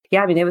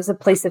Yeah, I mean, it was a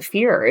place of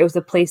fear. It was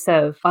a place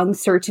of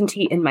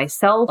uncertainty in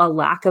myself, a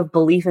lack of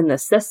belief in the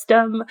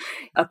system,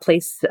 a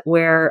place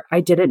where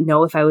I didn't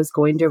know if I was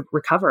going to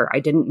recover. I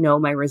didn't know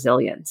my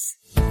resilience.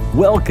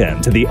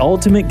 Welcome to the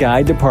Ultimate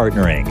Guide to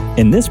Partnering.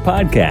 In this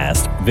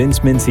podcast, Vince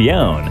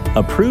Mencione,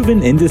 a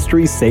proven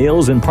industry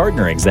sales and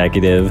partner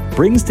executive,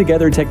 brings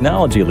together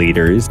technology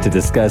leaders to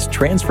discuss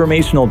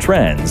transformational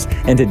trends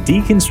and to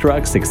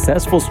deconstruct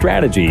successful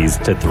strategies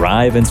to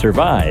thrive and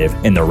survive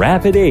in the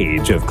rapid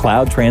age of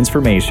cloud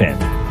transformation.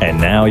 And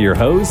now your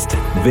host,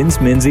 Vince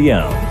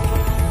Mencione.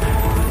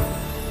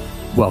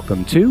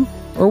 Welcome to,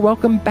 or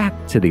welcome back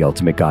to the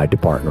Ultimate Guide to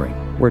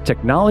Partnering, where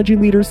technology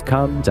leaders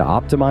come to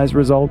optimize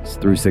results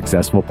through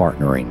successful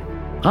partnering.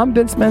 I'm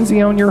Vince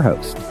Mencione, your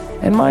host,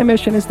 and my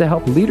mission is to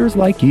help leaders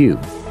like you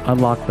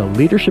unlock the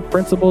leadership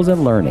principles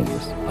and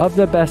learnings of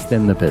the best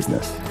in the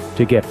business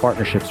to get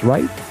partnerships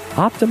right,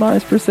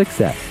 optimize for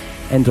success,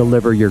 and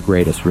deliver your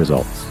greatest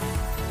results.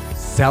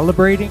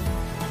 Celebrating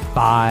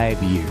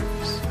 5 years.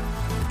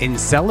 In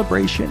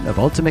celebration of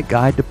Ultimate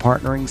Guide to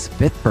Partnering's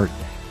 5th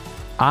birthday,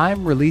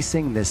 I'm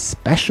releasing this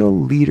special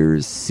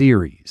leaders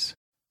series,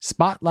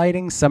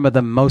 spotlighting some of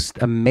the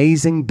most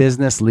amazing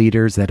business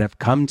leaders that have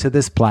come to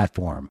this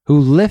platform who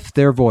lift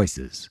their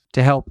voices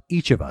to help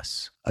each of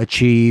us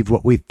achieve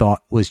what we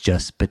thought was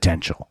just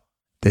potential.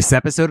 This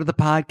episode of the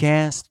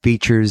podcast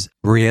features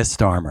Bria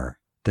Starmer,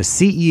 the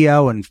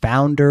CEO and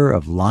founder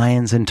of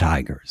Lions and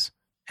Tigers,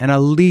 and a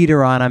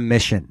leader on a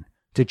mission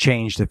to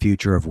change the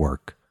future of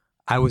work.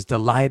 I was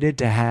delighted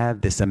to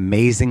have this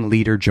amazing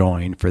leader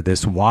join for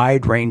this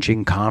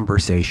wide-ranging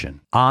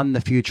conversation on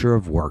the future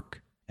of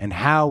work and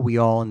how we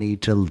all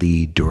need to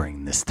lead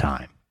during this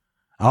time.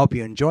 I hope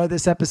you enjoy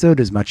this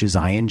episode as much as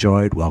I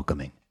enjoyed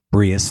welcoming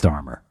Bria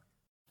Starmer.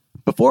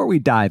 Before we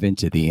dive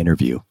into the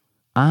interview,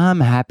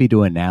 I'm happy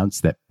to announce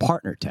that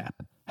PartnerTap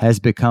has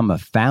become a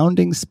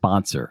founding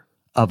sponsor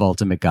of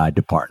Ultimate Guide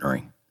to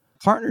Partnering.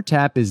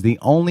 PartnerTap is the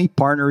only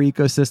partner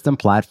ecosystem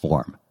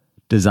platform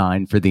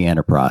designed for the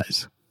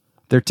enterprise.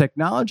 Their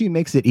technology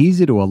makes it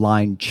easy to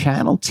align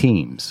channel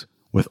teams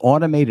with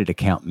automated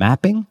account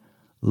mapping,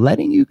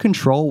 letting you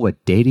control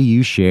what data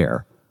you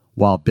share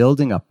while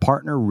building a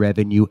partner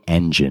revenue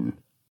engine.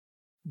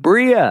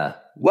 Bria,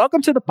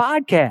 welcome to the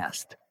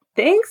podcast.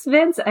 Thanks,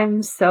 Vince.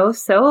 I'm so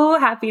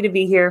happy to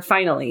be here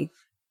finally.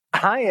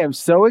 I am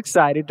so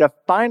excited to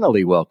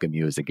finally welcome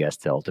you as a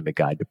guest to Ultimate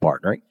Guide to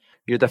Partnering.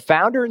 You're the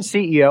founder and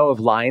CEO of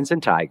Lions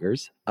and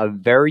Tigers, a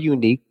very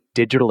unique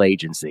digital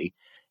agency,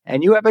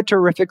 and you have a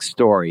terrific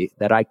story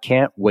that I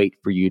can't wait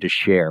for you to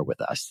share with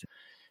us.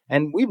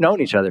 And we've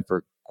known each other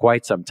for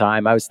quite some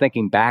time. I was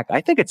thinking back, I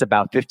think it's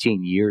about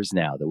 15 years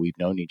now that we've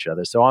known each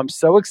other. So I'm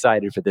so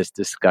excited for this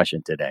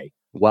discussion today.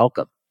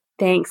 Welcome.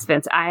 Thanks,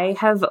 Vince. I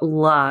have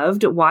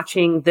loved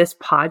watching this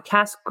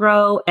podcast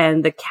grow,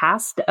 and the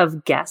cast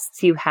of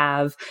guests you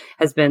have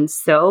has been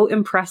so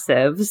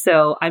impressive.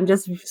 So I'm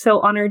just so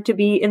honored to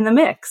be in the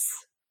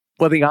mix.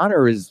 Well, the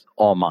honor is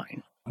all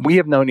mine. We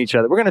have known each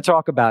other. We're going to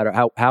talk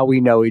about how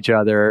we know each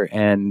other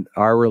and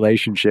our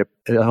relationship.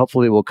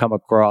 Hopefully will come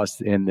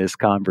across in this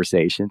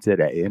conversation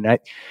today. And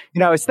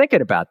I was thinking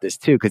about this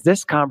too, because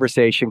this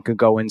conversation could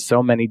go in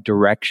so many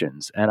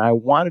directions. And I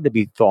wanted to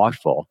be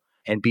thoughtful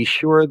and be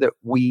sure that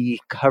we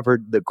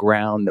covered the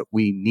ground that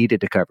we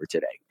needed to cover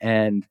today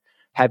and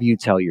have you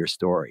tell your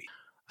story.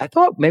 I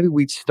thought maybe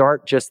we'd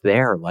start just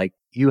there. Like,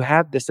 you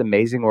have this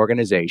amazing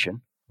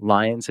organization,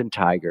 Lions and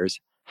Tigers.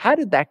 How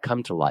did that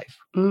come to life?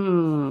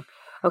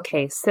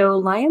 Okay, so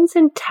Lions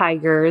and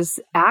Tigers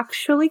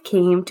actually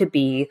came to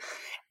be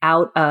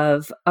out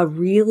of a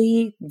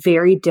really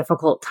very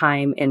difficult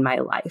time in my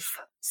life.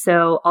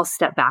 So I'll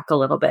step back a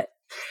little bit.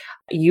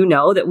 You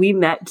know that we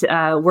met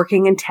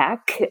working in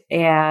tech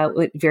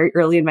very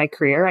early in my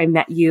career. I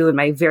met you in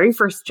my very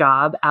first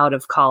job out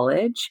of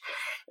college.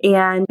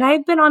 And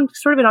I've been on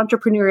sort of an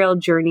entrepreneurial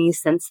journey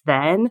since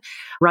then,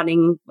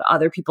 running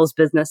other people's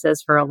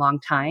businesses for a long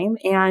time.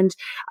 And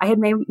I had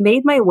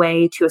made my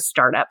way to a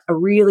startup, a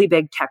really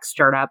big tech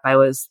startup. I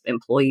was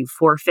employee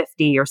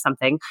 450 or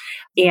something,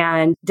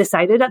 and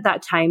decided at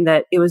that time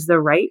that it was the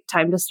right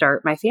time to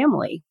start my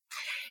family.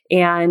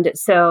 And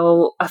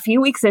so a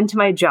few weeks into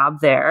my job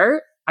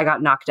there, I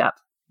got knocked up.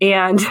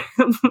 And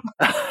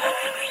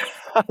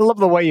I love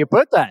the way you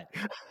put that.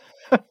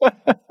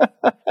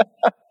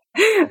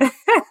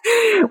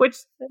 Which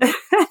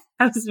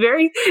I was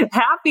very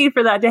happy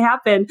for that to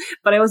happen,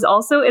 but I was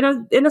also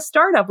in a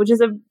startup, which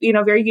is a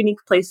very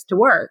unique place to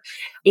work.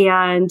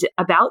 And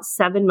about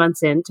 7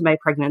 months into my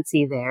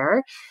pregnancy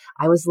there,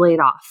 I was laid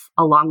off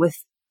along with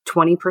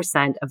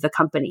 20% of the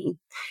company.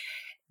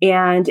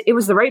 And it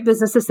was the right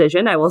business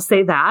decision, I will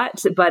say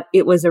that, but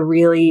it was a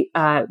really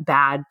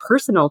bad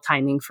personal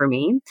timing for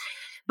me.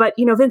 But,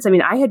 Vince,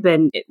 I had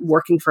been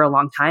working for a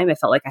long time. I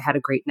felt like I had a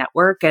great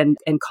network and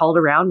called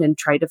around and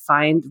tried to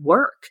find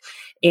work.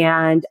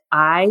 And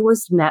I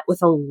was met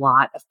with a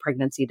lot of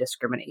pregnancy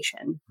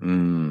discrimination.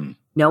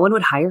 No one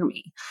would hire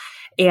me.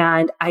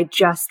 And I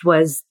just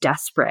was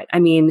desperate. I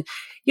mean,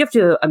 you have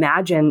to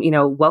imagine,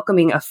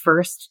 welcoming a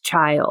first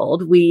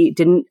child. We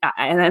didn't,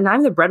 and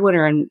I'm the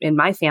breadwinner in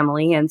my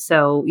family. And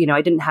so,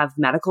 I didn't have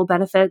medical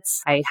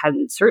benefits. I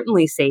hadn't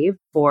certainly saved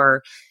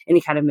for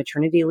any kind of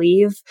maternity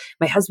leave.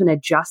 My husband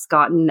had just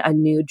gotten a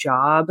new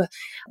job.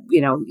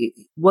 It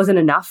wasn't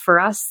enough for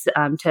us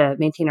to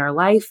maintain our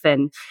life.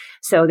 And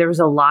so there was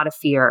a lot of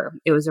fear.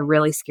 It was a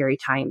really scary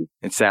time.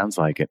 It sounds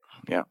like it.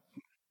 Yeah.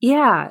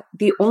 Yeah.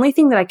 The only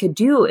thing that I could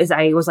do is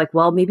I was like,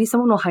 well, maybe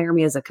someone will hire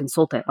me as a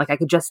consultant. Like I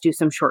could just do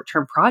some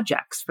short-term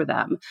projects for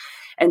them.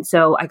 And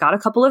so I got a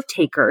couple of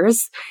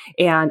takers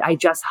and I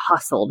just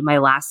hustled my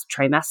last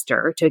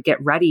trimester to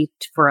get ready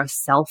for a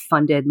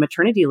self-funded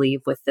maternity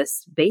leave with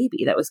this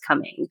baby that was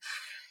coming.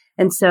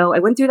 And so I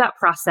went through that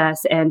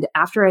process. And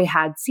after I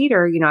had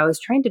Cedar, I was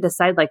trying to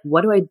decide, like,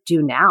 what do I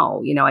do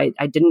now? I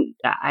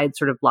had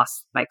sort of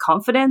lost my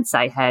confidence.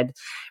 I had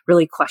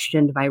really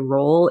questioned my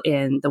role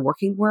in the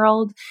working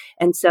world.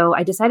 And so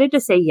I decided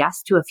to say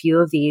yes to a few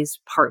of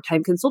these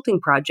part-time consulting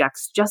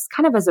projects, just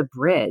kind of as a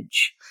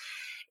bridge.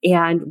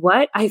 And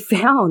what I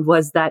found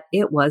was that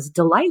it was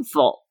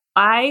delightful.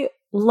 I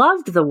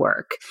loved the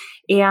work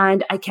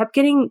and I kept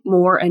getting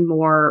more and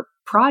more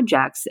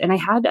projects. And I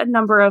had a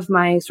number of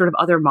my sort of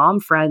other mom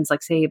friends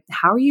like say,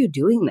 how are you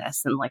doing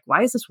this? And like,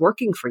 why is this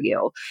working for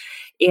you?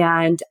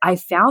 And I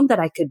found that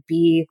I could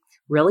be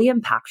really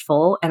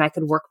impactful and I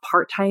could work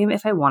part-time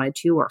if I wanted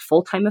to or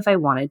full-time if I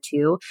wanted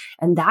to.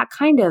 And that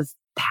kind of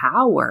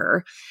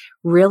power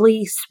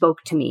really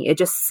spoke to me. It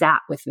just sat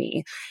with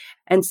me.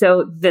 And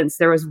so, Vince,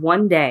 there was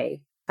one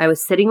day I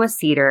was sitting with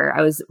Cedar.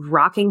 I was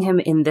rocking him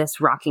in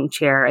this rocking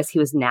chair as he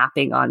was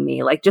napping on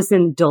me, like just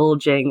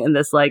indulging in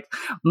this like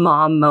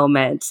mom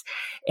moment.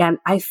 And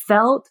I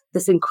felt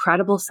this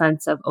incredible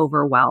sense of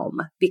overwhelm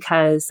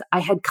because I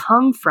had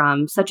come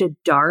from such a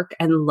dark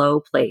and low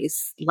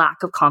place,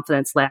 lack of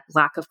confidence,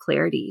 lack of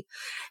clarity,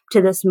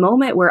 to this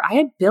moment where I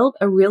had built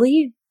a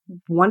really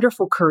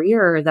wonderful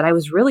career that I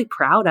was really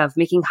proud of,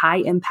 making high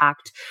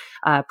impact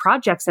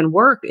projects and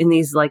work in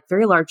these like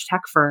very large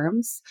tech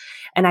firms.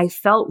 And I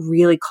felt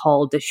really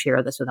called to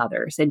share this with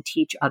others and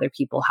teach other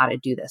people how to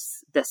do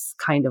this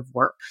kind of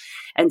work.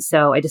 And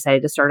so I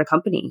decided to start a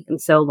company.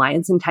 And so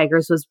Lions and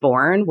Tigers was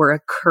born. We're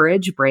a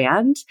courage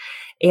brand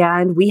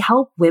and we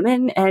help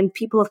women and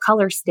people of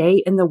color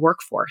stay in the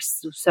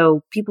workforce.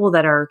 So people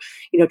that are,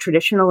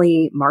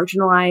 traditionally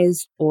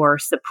marginalized or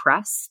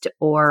suppressed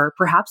or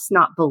perhaps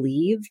not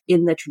believe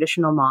in the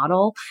traditional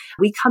model,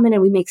 we come in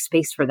and we make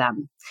space for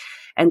them.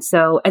 And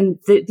so,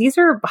 these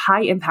are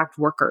high impact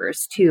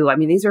workers too. I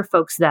mean, these are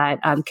folks that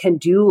can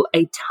do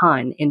a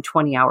ton in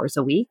 20 hours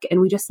a week,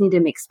 and we just need to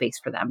make space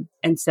for them.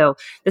 And so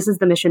this is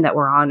the mission that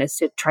we're on, is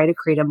to try to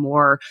create a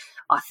more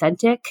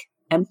authentic,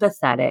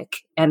 empathetic,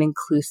 and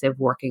inclusive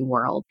working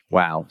world.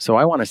 Wow. So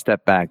I want to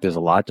step back. There's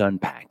a lot to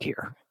unpack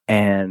here.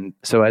 And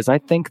so as I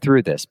think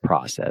through this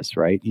process,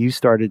 right, you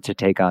started to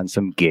take on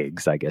some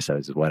gigs, I guess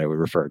is what I would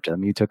refer to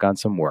them. You took on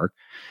some work.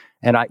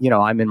 And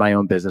I'm in my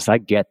own business. I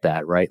get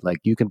that, right? Like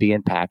you can be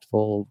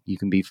impactful.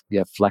 You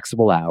have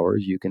flexible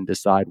hours. You can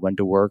decide when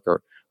to work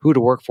or who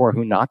to work for,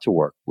 who not to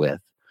work with.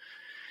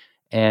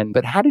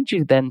 But how did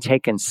you then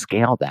take and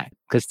scale that?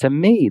 Because to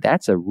me,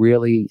 that's a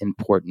really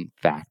important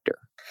factor.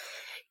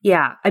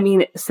 Yeah. I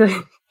mean, so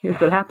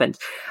here's what happened.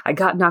 I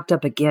got knocked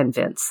up again,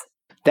 Vince.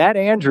 That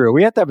Andrew,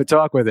 we have to have a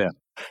talk with him.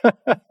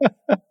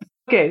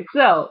 Okay,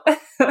 so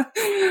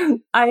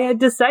I had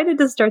decided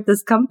to start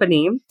this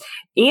company,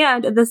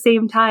 and at the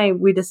same time,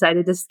 we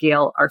decided to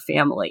scale our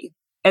family.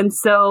 And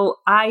so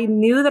I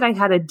knew that I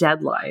had a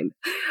deadline.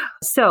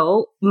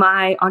 So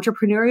my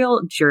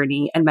entrepreneurial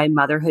journey and my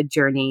motherhood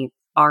journey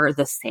are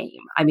the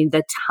same. I mean,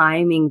 the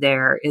timing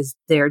they're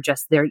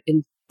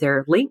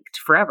linked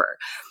forever.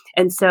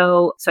 And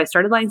so I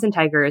started Lions and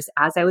Tigers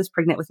as I was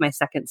pregnant with my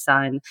second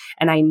son.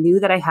 And I knew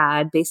that I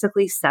had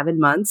basically 7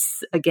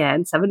 months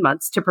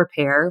to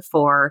prepare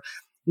for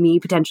me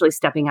potentially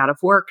stepping out of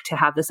work to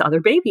have this other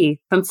baby.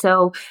 And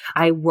so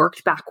I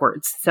worked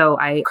backwards. So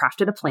I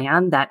crafted a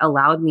plan that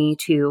allowed me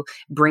to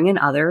bring in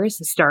others,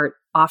 start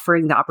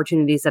offering the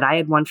opportunities that I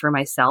had won for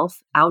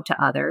myself out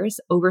to others,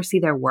 oversee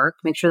their work,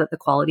 make sure that the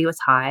quality was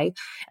high.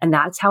 And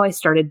that's how I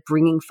started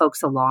bringing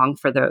folks along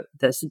for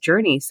this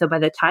journey. So by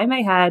the time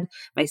I had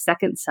my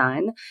second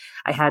son,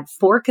 I had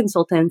 4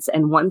 consultants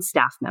and 1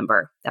 staff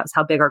member. That was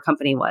how big our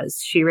company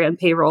was. She ran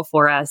payroll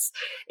for us.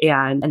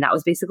 And that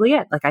was basically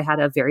it. Like I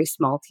had a very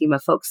small team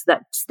of folks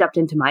that stepped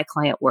into my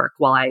client work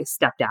while I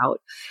stepped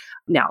out.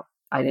 Now,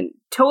 I didn't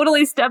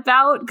totally step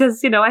out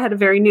because, I had a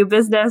very new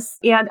business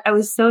and I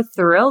was so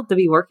thrilled to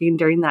be working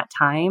during that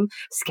time.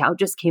 Scout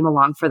just came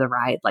along for the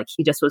ride. Like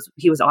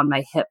he was on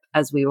my hip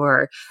as we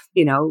were,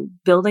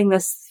 building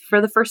this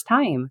for the first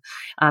time.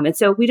 And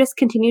so we just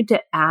continued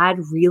to add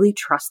really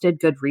trusted,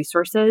 good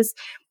resources.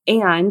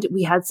 And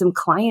we had some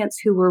clients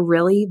who were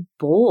really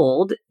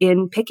bold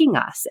in picking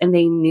us, and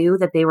they knew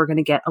that they were going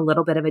to get a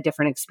little bit of a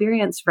different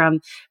experience from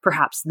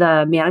perhaps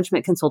the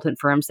management consultant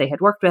firms they had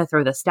worked with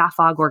or the staff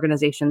aug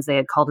organizations they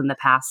had called in the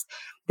past.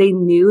 They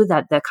knew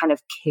that the kind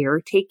of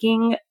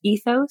caretaking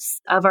ethos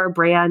of our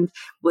brand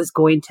was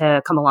going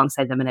to come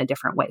alongside them in a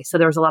different way. So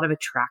there was a lot of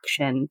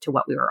attraction to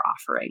what we were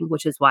offering,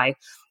 which is why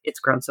it's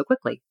grown so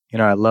quickly.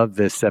 I love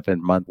this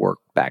 7-month work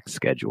back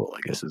schedule, I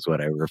guess is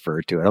what I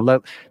refer to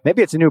it.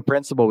 Maybe it's a new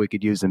principle we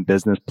could use in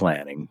business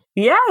planning.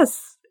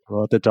 Yes.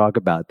 We'll have to talk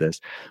about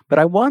this. But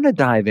I want to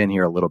dive in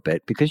here a little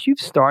bit because you've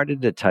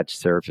started to touch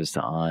surface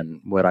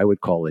on what I would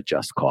call a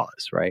just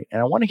cause, right?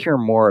 And I want to hear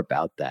more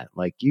about that.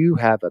 Like, you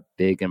have a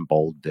big and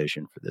bold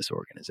vision for this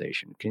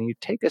organization. Can you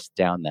take us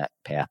down that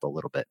path a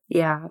little bit?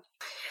 Yeah.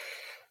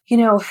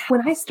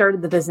 When I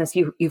started the business,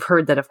 you've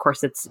heard that, of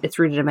course, it's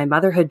rooted in my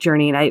motherhood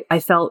journey. And I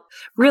felt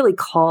really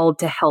called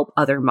to help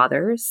other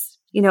mothers.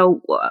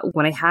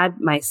 When I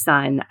had my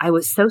son, I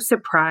was so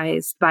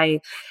surprised by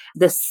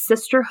the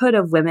sisterhood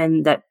of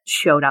women that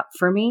showed up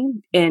for me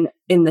in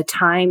the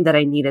time that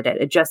I needed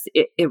it.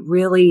 It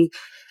really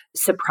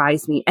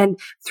surprised me. And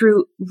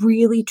through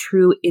really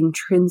true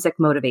intrinsic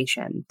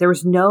motivation. There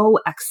was no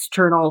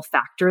external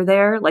factor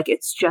there. Like,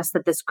 it's just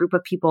that this group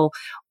of people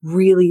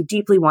really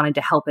deeply wanted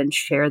to help and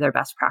share their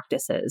best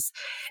practices.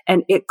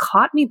 And it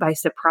caught me by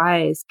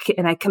surprise.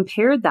 And I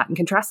compared that and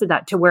contrasted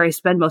that to where I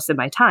spend most of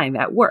my time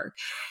at work.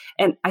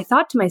 And I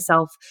thought to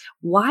myself,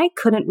 why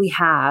couldn't we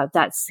have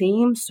that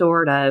same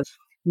sort of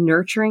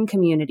nurturing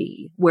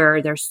community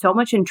where there's so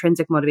much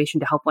intrinsic motivation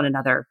to help one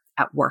another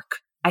at work?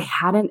 I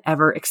hadn't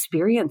ever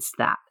experienced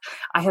that.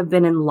 I have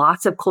been in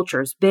lots of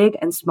cultures, big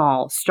and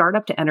small,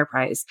 startup to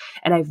enterprise,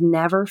 and I've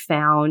never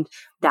found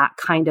that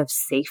kind of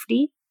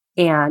safety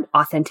and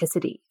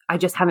authenticity. I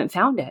just haven't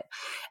found it.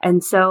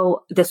 And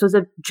so this was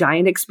a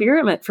giant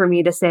experiment for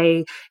me to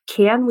say,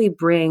 can we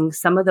bring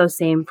some of those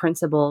same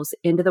principles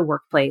into the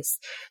workplace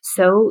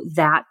so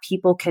that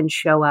people can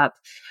show up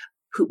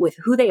with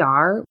who they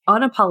are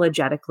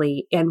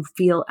unapologetically and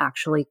feel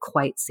actually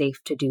quite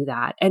safe to do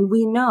that. And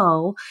we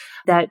know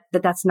that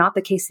that's not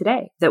the case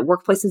today, that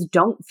workplaces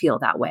don't feel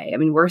that way. I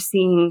mean, we're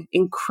seeing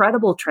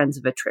incredible trends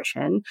of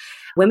attrition,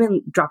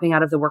 women dropping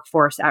out of the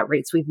workforce at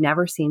rates we've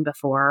never seen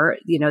before,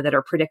 that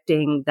are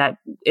predicting that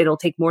it'll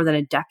take more than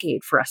a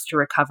decade for us to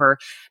recover,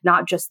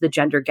 not just the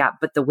gender gap,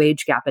 but the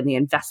wage gap and the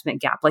investment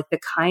gap. Like, the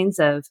kinds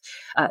of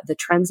the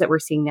trends that we're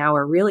seeing now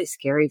are really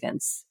scary,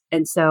 Vince.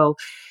 And so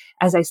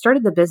as I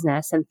started the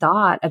business and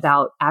thought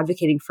about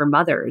advocating for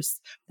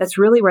mothers, that's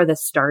really where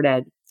this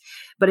started.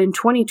 But in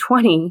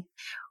 2020,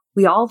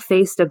 we all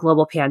faced a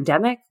global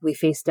pandemic. We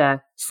faced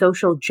a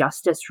social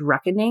justice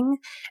reckoning,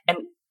 and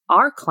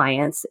our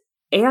clients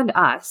and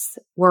us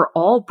were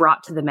all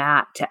brought to the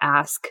mat to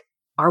ask,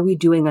 are we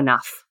doing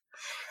enough?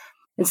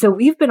 And so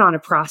we've been on a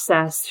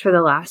process for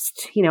the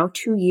last,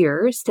 2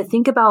 years to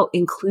think about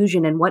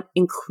inclusion and what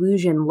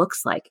inclusion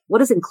looks like. What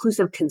does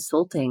inclusive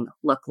consulting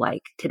look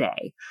like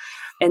today?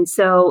 And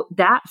so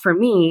that, for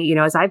me,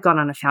 as I've gone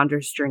on a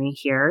founder's journey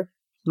here,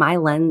 my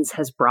lens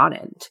has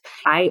broadened.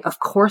 I, of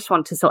course,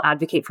 want to still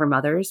advocate for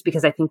mothers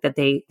because I think that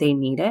they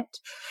need it.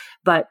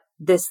 But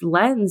this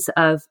lens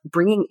of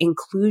bringing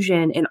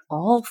inclusion in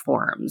all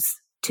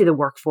forms to the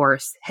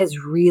workforce has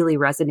really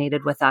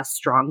resonated with us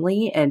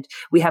strongly. And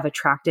we have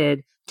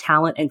attracted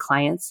talent and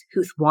clients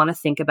who want to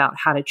think about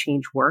how to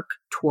change work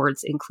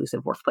towards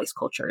inclusive workplace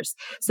cultures.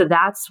 So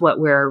that's what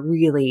we're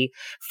really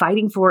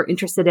fighting for,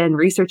 interested in,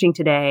 researching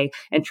today,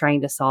 and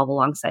trying to solve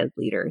alongside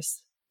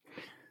leaders.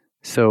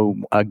 So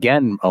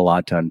again, a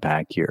lot to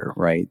unpack here,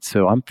 right?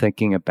 So I'm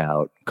thinking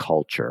about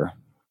culture,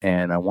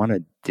 and I want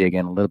to dig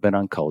in a little bit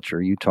on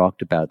culture. You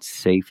talked about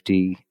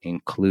safety,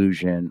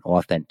 inclusion,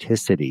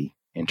 authenticity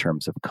in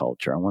terms of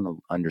culture. I want to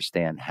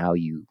understand how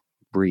you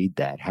breed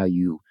that, how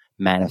you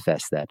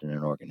manifest that in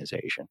an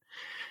organization.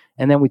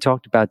 And then we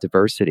talked about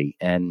diversity,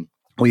 and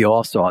we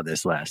all saw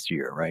this last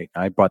year, right?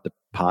 I brought the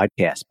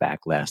podcast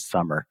back last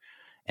summer,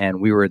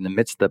 and we were in the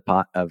midst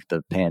of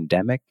the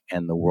pandemic,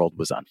 and the world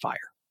was on fire,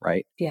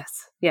 right?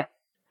 Yes. Yeah.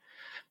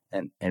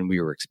 And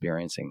we were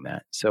experiencing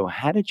that. So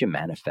how did you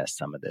manifest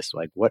some of this?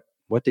 Like,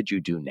 what did you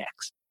do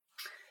next?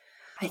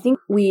 I think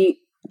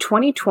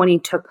 2020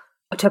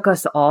 took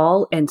us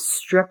all and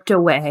stripped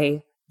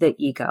away the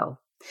ego.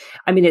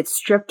 I mean, it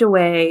stripped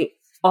away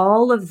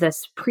all of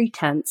this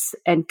pretense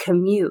and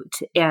commute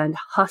and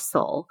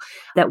hustle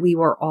that we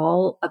were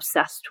all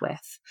obsessed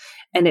with.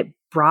 And it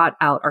brought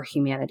out our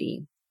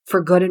humanity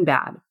for good and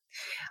bad.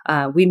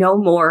 We know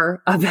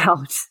more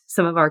about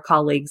some of our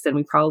colleagues than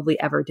we probably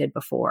ever did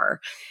before.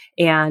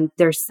 And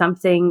there's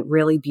something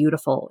really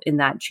beautiful in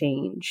that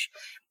change.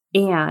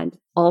 And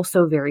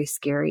also very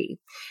scary.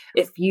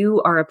 If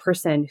you are a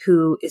person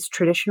who is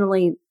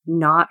traditionally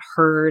not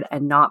heard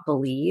and not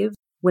believed,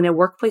 when a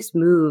workplace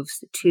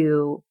moves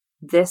to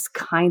this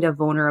kind of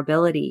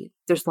vulnerability,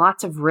 there's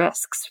lots of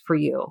risks for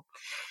you.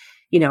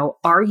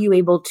 Are you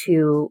able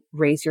to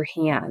raise your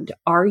hand?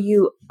 Are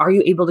you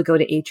able to go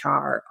to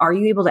HR? Are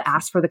you able to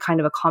ask for the kind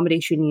of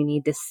accommodation you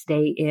need to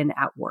stay in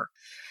at work?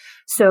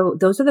 So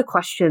those are the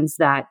questions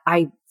that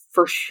I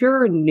for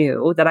sure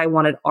knew that I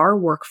wanted our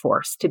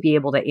workforce to be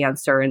able to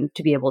answer and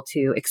to be able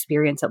to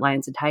experience at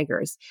Lions and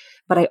Tigers.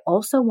 But I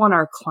also want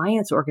our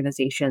clients'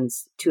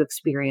 organizations to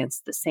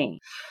experience the same.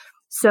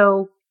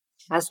 So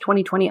as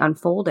 2020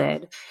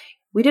 unfolded,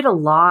 we did a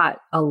lot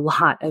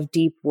of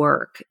deep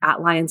work at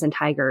Lions and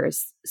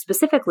Tigers,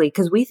 specifically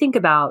because we think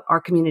about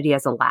our community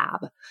as a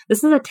lab.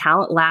 This is a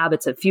talent lab.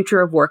 It's a future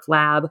of work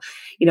lab.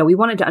 We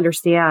wanted to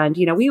understand,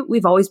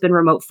 we've always been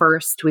remote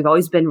first. We've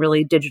always been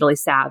really digitally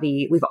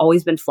savvy. We've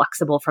always been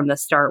flexible from the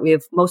start. We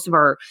have most of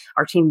our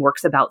team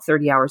works about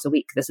 30 hours a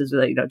week. This is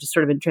really, just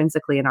sort of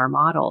intrinsically in our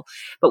model.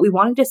 But we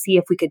wanted to see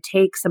if we could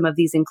take some of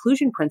these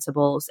inclusion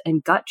principles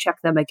and gut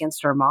check them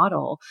against our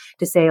model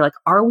to say,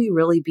 are we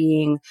really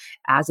being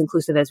as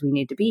inclusive as we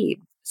need to be?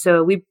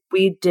 So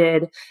we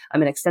did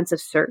an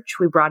extensive search.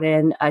 We brought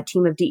in a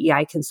team of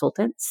DEI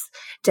consultants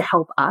to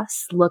help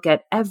us look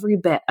at every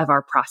bit of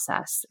our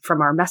process,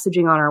 from our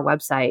messaging on our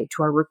website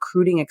to our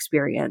recruiting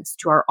experience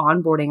to our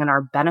onboarding and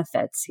our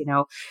benefits.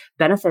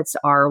 Benefits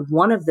are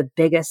one of the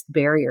biggest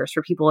barriers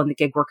for people in the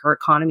gig worker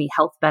economy,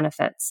 health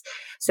benefits.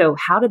 So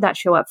how did that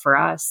show up for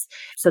us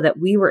so that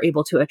we were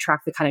able to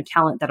attract the kind of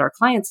talent that our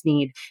clients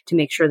need to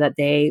make sure that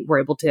they were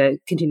able to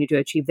continue to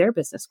achieve their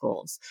business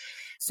goals?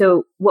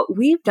 So what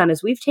we've done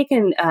is we've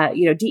taken,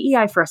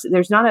 DEI for us.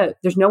 There's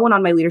no one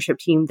on my leadership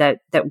team that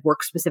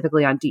works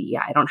specifically on DEI.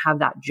 I don't have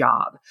that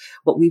job.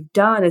 What we've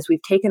done is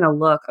we've taken a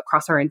look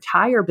across our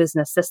entire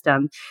business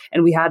system,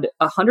 and we had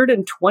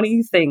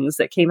 120 things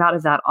that came out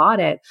of that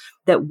audit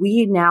that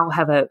we now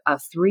have a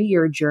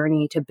 3-year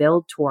journey to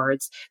build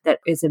towards that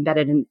is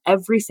embedded in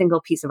every single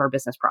piece of our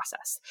business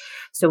process.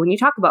 So when you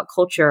talk about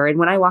culture, and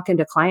when I walk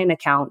into client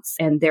accounts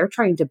and they're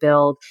trying to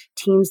build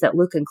teams that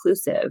look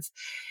inclusive,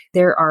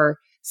 there are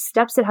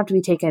steps that have to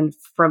be taken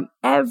from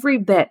every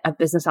bit of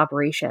business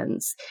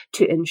operations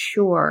to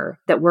ensure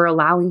that we're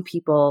allowing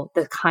people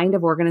the kind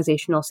of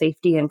organizational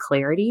safety and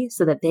clarity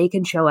so that they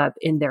can show up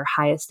in their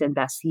highest and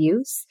best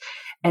use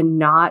and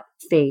not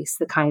face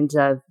the kinds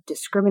of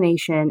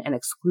discrimination and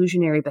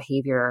exclusionary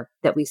behavior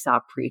that we saw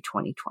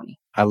pre-2020.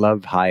 I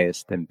love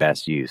highest and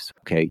best use.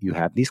 Okay, you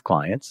have these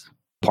clients,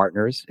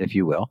 partners, if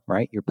you will,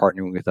 right? You're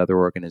partnering with other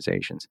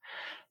organizations.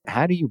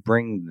 How do you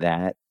bring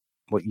that,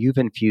 what you've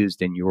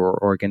infused in your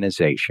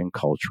organization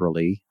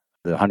culturally,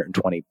 the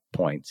 120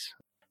 points,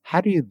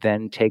 how do you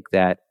then take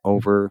that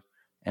over?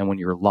 And when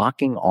you're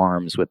locking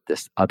arms with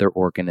this other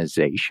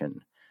organization,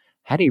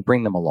 how do you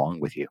bring them along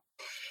with you?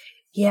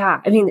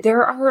 Yeah,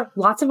 there are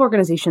lots of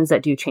organizations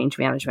that do change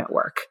management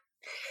work.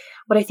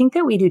 What I think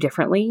that we do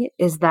differently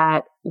is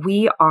that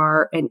we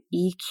are an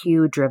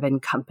EQ-driven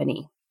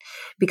company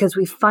because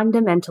we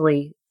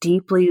fundamentally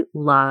deeply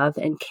love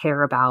and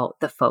care about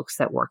the folks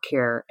that work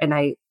here. And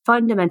I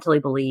fundamentally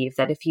believe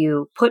that if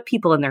you put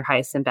people in their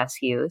highest and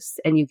best use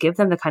and you give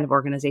them the kind of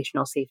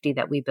organizational safety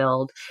that we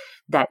build,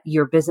 that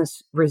your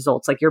business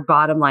results, like your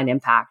bottom line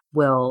impact,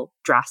 will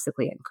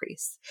drastically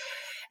increase.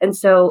 And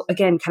so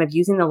again, kind of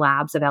using the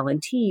labs of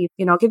L&T,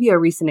 I'll give you a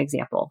recent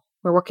example.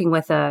 We're working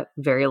with a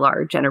very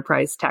large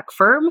enterprise tech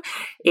firm,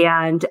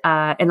 and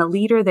a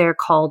leader there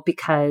called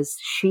because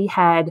she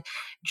had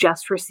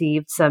just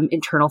received some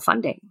internal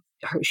funding.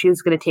 She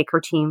was going to take her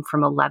team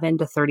from 11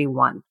 to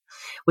 31,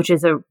 which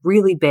is a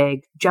really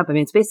big jump.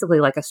 It's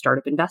basically like a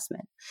startup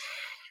investment.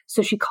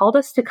 So she called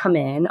us to come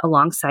in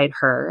alongside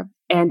her.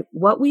 And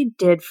what we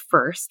did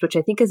first, which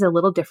I think is a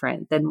little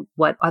different than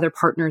what other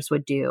partners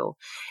would do,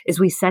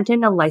 is we sent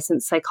in a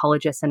licensed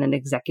psychologist and an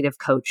executive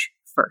coach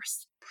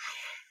first.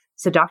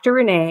 So Dr.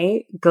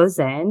 Renee goes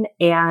in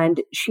and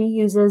she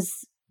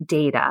uses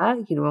data,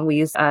 when we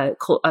use a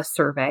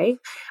survey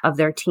of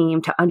their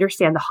team to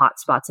understand the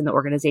hotspots in the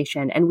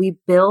organization. And we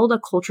build a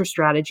culture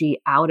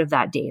strategy out of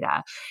that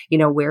data.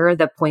 Where are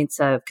the points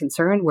of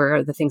concern? Where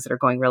are the things that are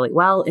going really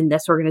well in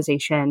this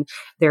organization?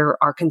 There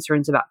are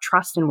concerns about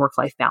trust and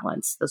work-life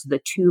balance. Those are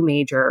the two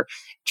major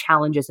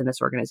challenges in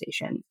this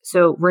organization.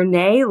 So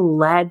Renee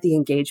led the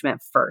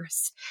engagement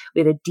first. We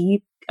had a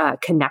deep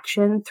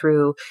connection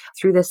through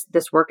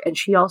this work. And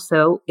she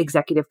also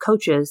executive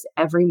coaches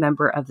every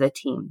member of the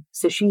team.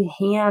 So she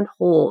hand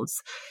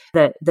holds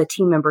the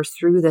team members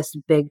through this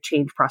big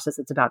change process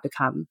that's about to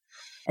come.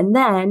 And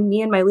then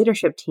me and my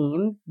leadership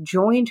team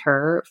joined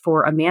her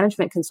for a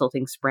management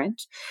consulting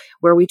sprint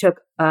where we took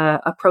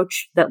an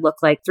approach that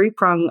looked like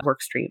 3-pronged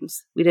work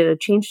streams. We did a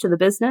change to the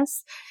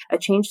business, a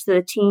change to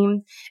the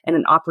team, and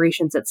an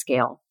operations at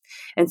scale.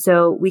 And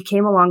so we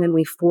came along and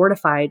we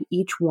fortified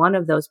each one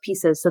of those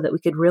pieces so that we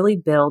could really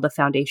build a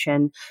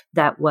foundation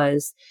that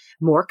was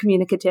more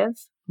communicative,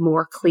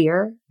 more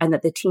clear, and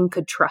that the team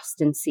could trust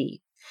and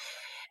see.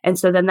 And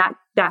so then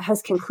that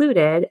has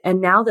concluded. And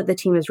now that the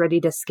team is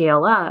ready to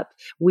scale up,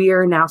 we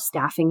are now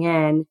staffing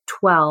in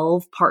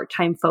 12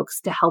 part-time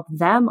folks to help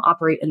them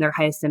operate in their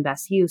highest and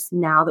best use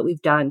now that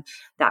we've done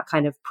that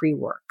kind of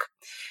pre-work.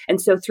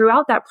 And so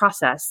throughout that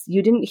process,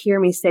 you didn't hear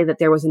me say that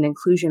there was an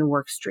inclusion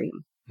work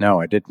stream. No,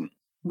 I didn't.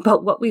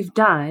 But what we've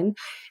done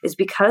is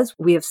because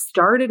we have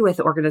started with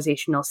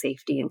organizational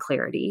safety and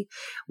clarity,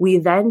 we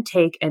then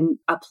take and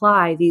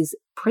apply these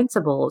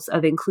principles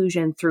of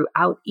inclusion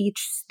throughout each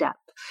step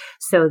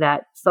so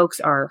that folks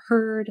are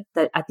heard,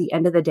 that at the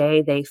end of the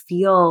day, they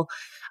feel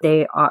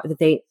that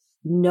they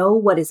know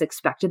what is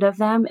expected of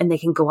them and they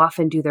can go off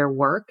and do their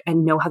work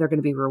and know how they're going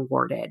to be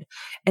rewarded.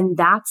 And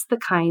that's the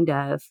kind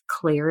of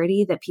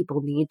clarity that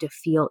people need to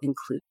feel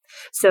included.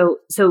 So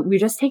we're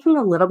just taking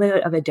a little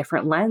bit of a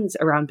different lens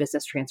around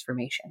business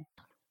transformation.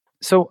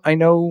 So I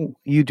know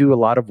you do a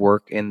lot of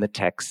work in the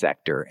tech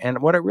sector.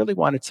 And what I really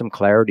wanted some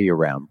clarity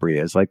around,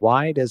 Bria, is like,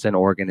 why does an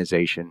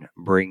organization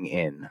bring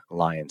in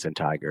lions and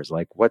tigers?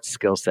 Like, what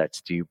skill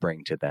sets do you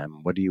bring to them?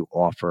 What do you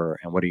offer?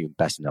 And what are you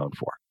best known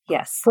for?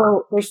 Yes.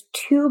 So there's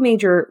two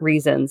major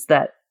reasons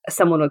that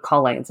someone would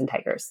call lions and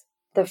tigers.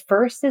 The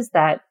first is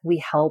that we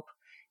help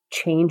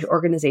change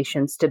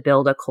organizations to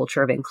build a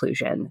culture of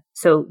inclusion.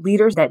 So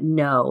leaders that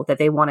know that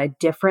they want a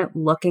different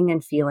looking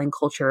and feeling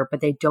culture,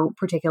 but they don't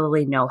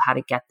particularly know how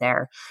to get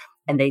there.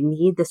 And they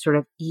need this sort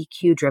of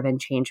EQ-driven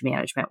change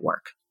management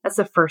work. That's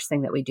the first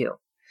thing that we do.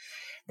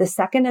 The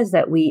second is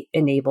that we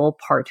enable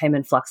part-time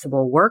and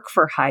flexible work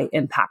for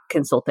high-impact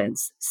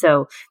consultants.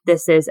 So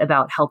this is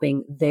about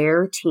helping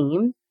their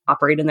team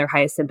operate in their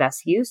highest and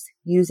best use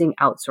using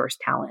outsourced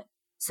talent.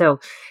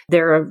 So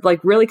there are like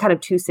really kind of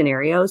two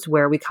scenarios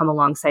where we come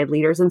alongside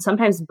leaders, and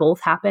sometimes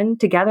both happen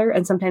together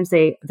and sometimes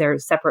they're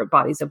separate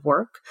bodies of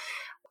work.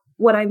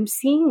 What I'm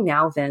seeing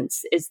now,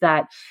 Vince, is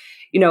that,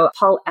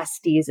 Paul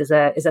Estes is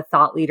a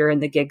thought leader in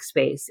the gig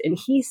space. And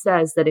he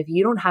says that if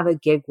you don't have a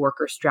gig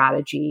worker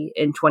strategy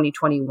in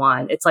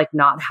 2021, it's like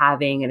not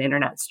having an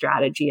internet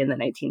strategy in the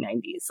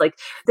 1990s. Like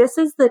this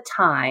is the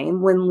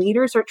time when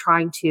leaders are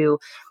trying to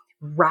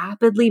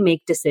rapidly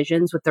make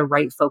decisions with the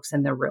right folks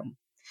in the room.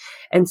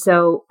 And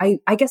so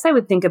I guess I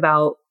would think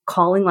about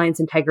calling lions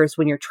and tigers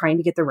when you're trying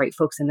to get the right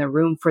folks in the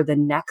room for the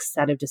next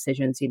set of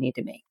decisions you need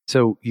to make.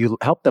 So you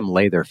help them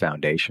lay their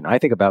foundation. I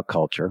think about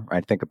culture.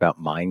 I think about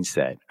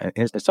mindset.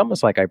 It's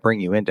almost like I bring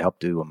you in to help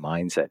do a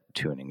mindset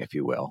tuning, if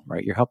you will,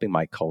 right? You're helping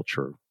my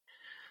culture.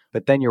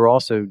 But then you're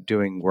also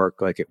doing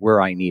work like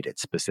where I need it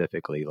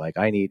specifically. Like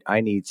I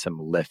need some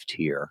lift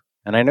here.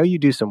 And I know you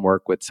do some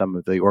work with some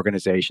of the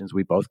organizations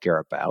we both care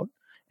about.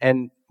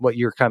 And what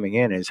you're coming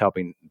in is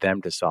helping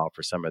them to solve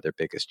for some of their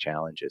biggest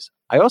challenges.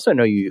 I also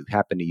know you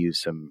happen to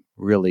use some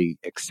really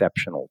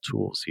exceptional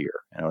tools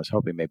here. And I was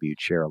hoping maybe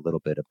you'd share a little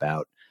bit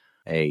about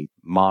a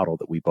model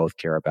that we both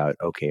care about,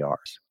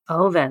 OKRs.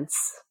 Oh, Vince,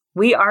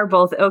 we are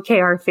both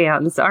OKR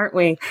fans, aren't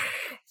we?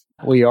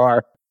 We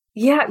are.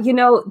 Yeah,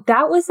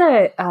 that was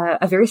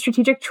a very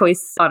strategic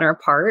choice on our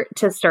part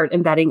to start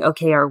embedding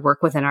OKR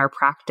work within our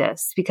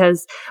practice,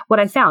 because what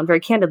I found very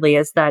candidly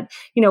is that,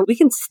 we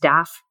can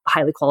staff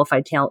highly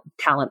qualified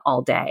talent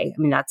all day. I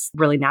mean, that's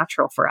really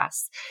natural for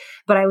us.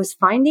 But I was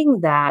finding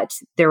that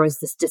there was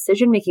this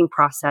decision-making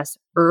process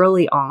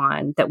early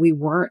on that we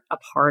weren't a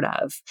part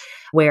of,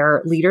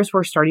 where leaders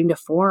were starting to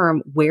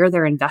form where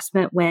their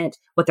investment went,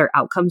 what their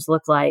outcomes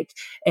look like,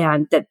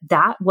 and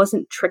that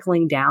wasn't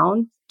trickling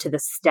down to the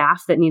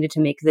staff that needed to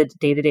make the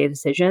day-to-day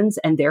decisions,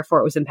 and therefore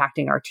it was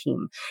impacting our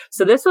team.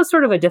 So this was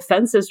sort of a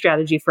defensive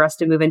strategy for us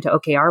to move into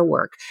OKR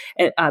work,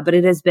 but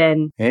it has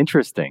been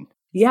interesting.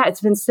 Yeah,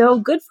 it's been so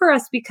good for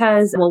us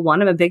because, well,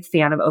 one, I'm a big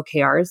fan of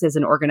OKRs as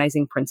an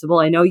organizing principle.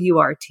 I know you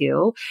are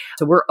too.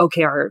 So we're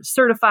OKR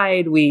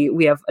certified.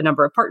 We have a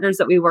number of partners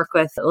that we work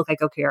with that look like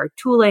OKR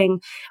tooling.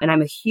 And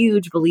I'm a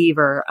huge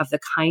believer of the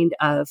kind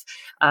of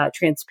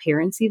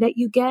transparency that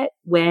you get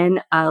when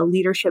a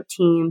leadership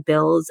team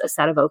builds a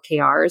set of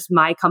OKRs.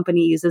 My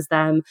company uses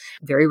them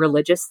very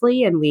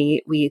religiously, and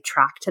we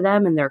track to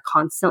them, and they're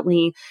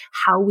constantly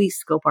how we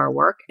scope our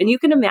work. And you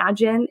can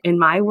imagine in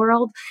my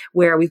world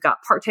where we've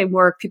got part-time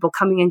work, people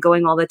coming and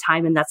going all the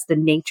time, and that's the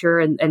nature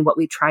and what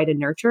we try to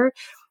nurture,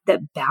 that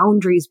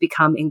boundaries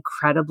become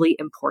incredibly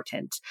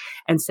important.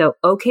 And so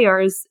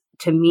OKRs,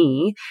 to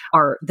me,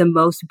 are the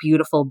most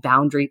beautiful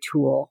boundary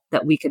tool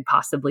that we could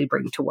possibly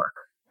bring to work.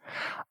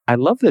 I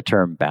love the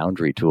term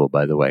boundary tool,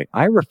 by the way.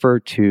 I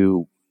refer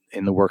to,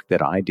 in the work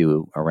that I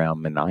do,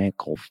 around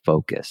maniacal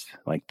focus.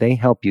 Like they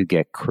help you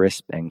get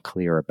crisp and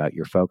clear about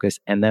your focus,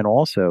 and then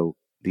also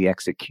the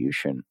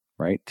execution,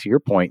 right? To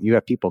your point, you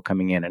have people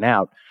coming in and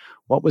out.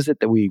 What was it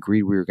that we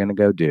agreed we were going to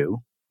go do?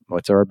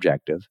 What's our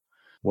objective?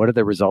 What are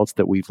the results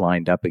that we've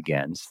lined up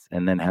against?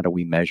 And then how do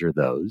we measure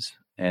those?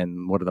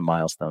 And what are the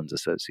milestones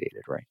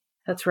associated, right?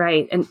 That's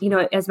right. And,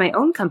 as my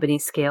own company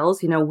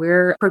scales,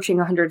 we're approaching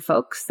 100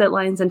 folks at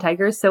Lions and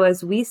Tigers. So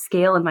as we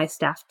scale and my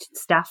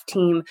staff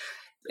team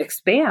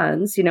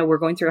expands, we're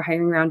going through a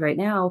hiring round right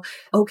now,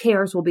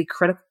 OKRs will be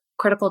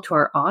critical to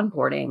our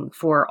onboarding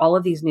for all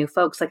of these new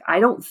folks. Like, I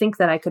don't think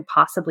that I could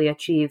possibly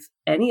achieve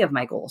any of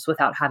my goals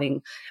without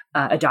having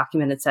a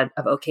documented set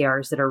of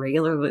OKRs that are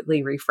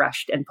regularly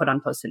refreshed and put on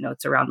Post-it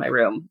notes around my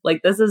room.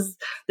 Like, this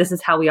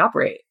is how we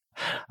operate.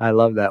 I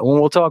love that. Well,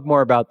 we'll talk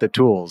more about the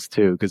tools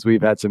too, because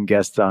we've had some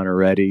guests on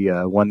already.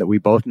 One that we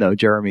both know,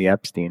 Jeremy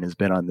Epstein, has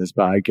been on this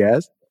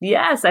podcast.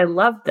 Yes, I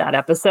loved that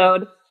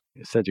episode.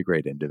 He's such a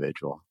great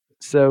individual.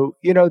 So,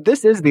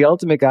 this is the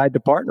ultimate guide to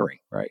partnering,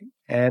 right?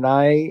 And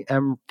I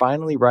am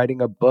finally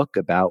writing a book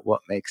about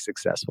what makes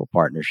successful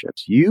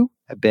partnerships. You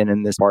have been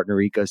in this partner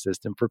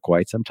ecosystem for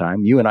quite some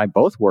time. You and I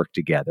both work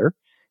together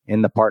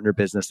in the partner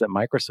business at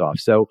Microsoft.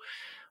 So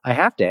I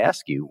have to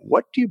ask you,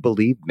 what do you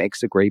believe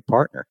makes a great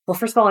partner? Well,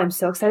 first of all, I'm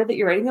so excited that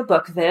you're writing a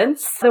book,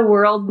 Vince. The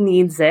world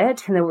needs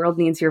it, and the world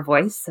needs your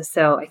voice.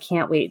 So I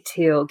can't wait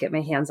to get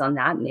my hands on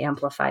that and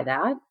amplify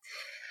that.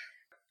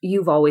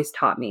 You've always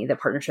taught me that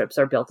partnerships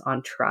are built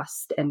on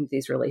trust and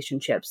these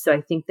relationships. So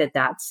I think that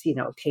that's,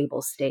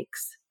 table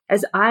stakes.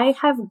 As I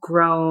have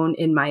grown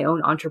in my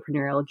own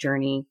entrepreneurial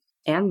journey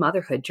and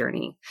motherhood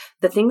journey,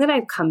 the thing that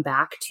I've come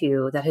back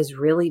to that has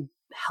really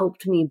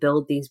helped me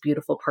build these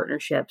beautiful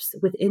partnerships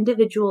with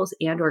individuals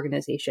and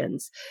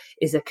organizations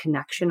is a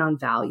connection on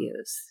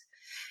values.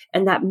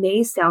 And that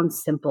may sound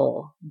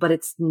simple, but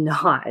it's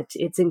not.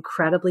 It's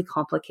incredibly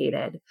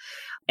complicated.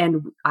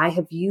 And I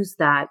have used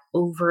that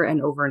over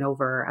and over and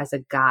over as a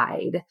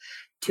guide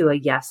to a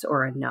yes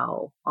or a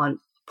no on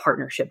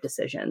partnership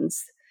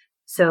decisions.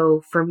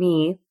 So for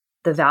me,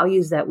 the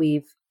values that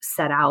we've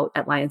set out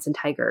at Lions and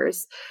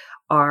Tigers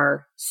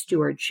are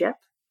stewardship,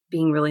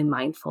 being really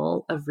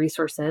mindful of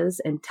resources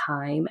and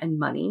time and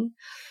money,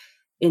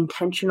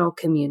 intentional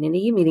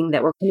community, meaning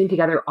that we're coming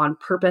together on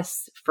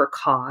purpose for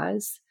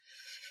cause,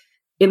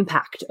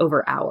 impact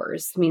over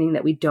hours, meaning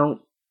that we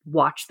don't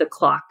watch the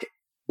clock.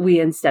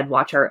 We instead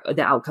watch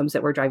the outcomes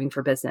that we're driving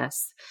for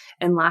business.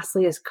 And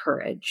lastly is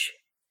courage.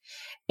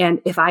 And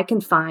if I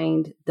can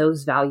find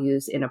those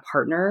values in a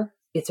partner,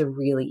 it's a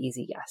really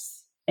easy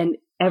yes. And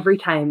every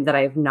time that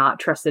I have not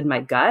trusted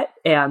my gut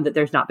and that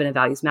there's not been a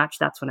values match,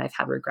 that's when I've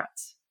had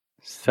regrets.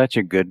 Such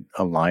a good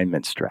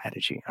alignment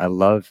strategy. I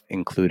love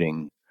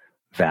including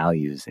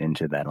values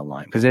into that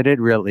alignment because it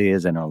really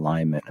is an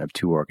alignment of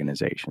two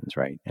organizations,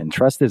 right? And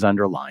trust is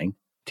underlying,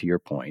 to your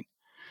point.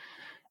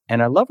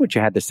 And I love what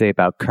you had to say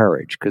about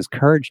courage, because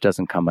courage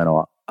doesn't come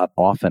up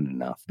often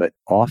enough, but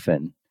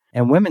often,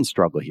 and women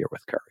struggle here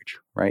with courage,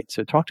 right?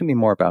 So talk to me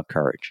more about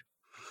courage.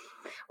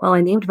 Well,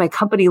 I named my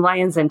company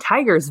Lions and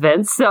Tigers,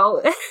 Vince,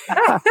 so...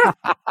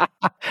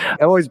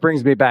 It always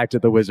brings me back to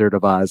the Wizard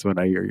of Oz when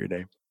I hear your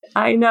name.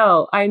 I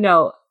know.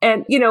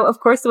 And, of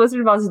course, the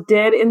Wizard of Oz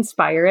did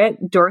inspire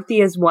it.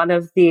 Dorothy is one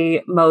of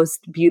the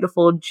most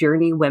beautiful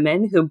journey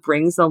women who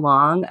brings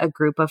along a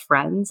group of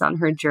friends on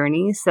her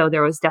journey. So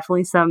there was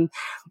definitely some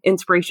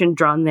inspiration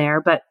drawn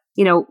there. But,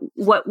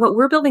 what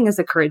we're building is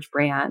a courage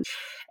brand.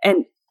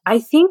 And I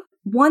think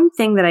one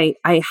thing that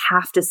I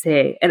have to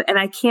say, and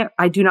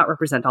I do not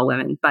represent all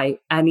women by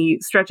any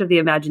stretch of the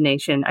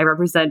imagination. I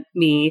represent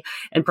me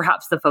and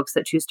perhaps the folks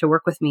that choose to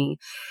work with me.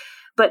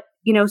 But,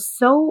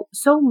 so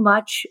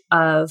much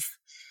of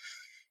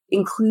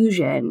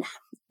inclusion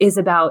is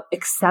about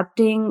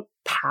accepting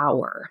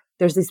power.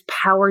 There's these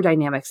power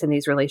dynamics in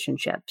these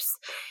relationships.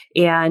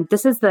 And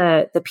this is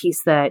the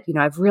piece that,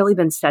 I've really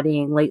been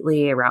studying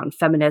lately around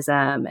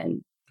feminism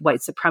and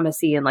white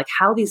supremacy and like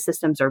how these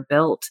systems are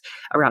built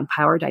around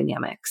power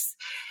dynamics.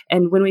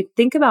 And when we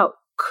think about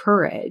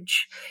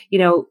courage,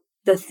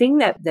 the thing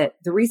the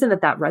reason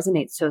that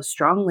resonates so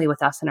strongly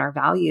with us and our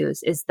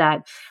values is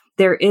that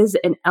there is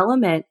an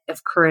element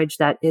of courage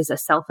that is a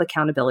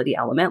self-accountability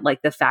element,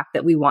 like the fact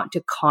that we want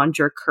to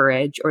conjure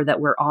courage or that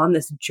we're on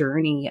this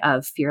journey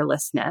of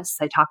fearlessness.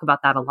 I talk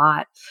about that a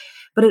lot.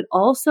 But it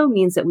also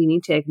means that we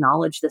need to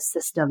acknowledge the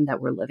system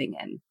that we're living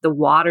in, the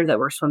water that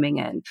we're swimming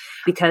in,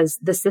 because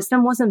the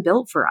system wasn't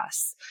built for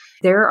us.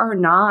 There are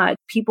not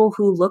people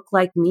who look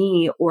like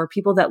me or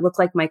people that look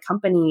like my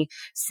company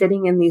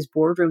sitting in these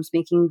boardrooms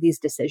making these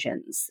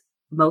decisions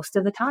most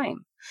of the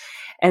time.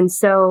 And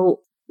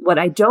so what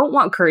I don't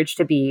want courage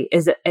to be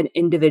is an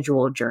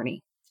individual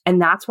journey. And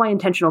that's why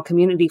intentional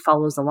community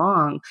follows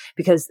along,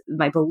 because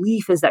my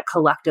belief is that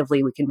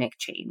collectively we can make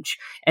change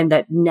and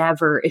that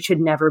it should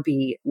never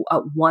be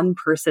one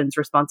person's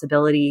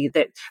responsibility,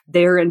 that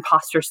their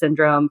imposter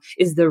syndrome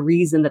is the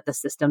reason that the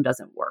system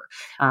doesn't work,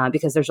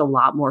 because there's a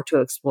lot more to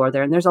explore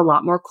there. And there's a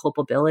lot more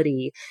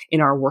culpability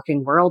in our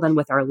working world and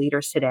with our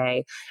leaders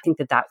today. I think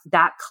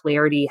that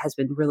clarity has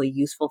been really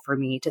useful for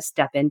me to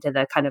step into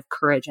the kind of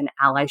courage and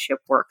allyship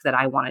work that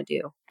I want to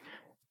do.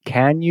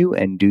 Can you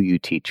and do you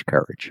teach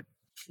courage?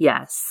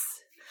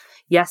 Yes.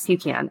 Yes, you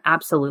can.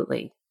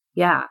 Absolutely.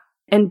 Yeah.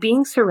 And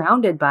being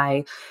surrounded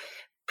by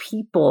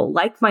people,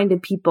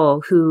 like-minded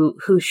people who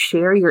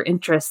share your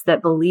interests,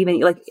 that believe in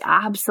you, like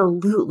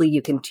absolutely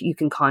you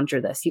can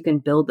conjure this. You can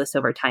build this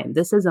over time.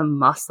 This is a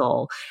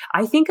muscle.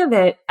 I think of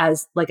it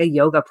as like a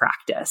yoga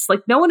practice.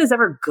 Like no one is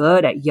ever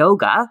good at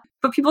yoga,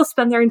 but people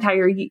spend their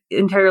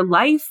entire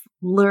life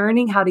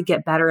learning how to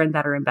get better and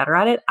better and better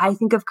at it. I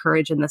think of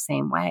courage in the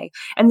same way.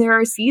 And there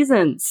are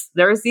seasons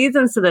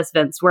to this,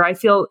 Vince, where I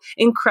feel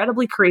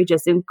incredibly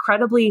courageous,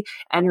 incredibly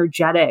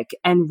energetic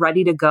and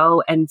ready to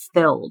go and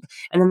filled.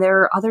 And then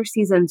there are other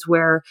seasons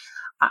where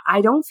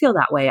I don't feel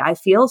that way. I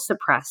feel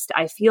suppressed.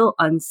 I feel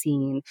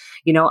unseen.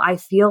 I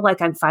feel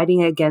like I'm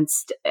fighting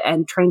against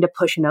and trying to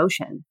push an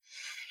ocean.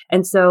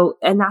 And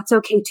that's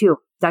okay too.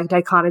 That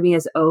dichotomy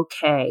is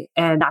okay.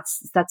 And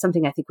that's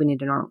something I think we need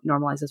to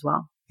normalize as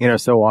well.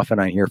 So often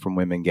I hear from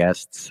women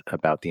guests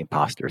about the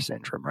imposter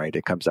syndrome, right?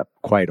 It comes up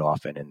quite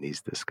often in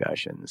these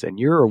discussions. And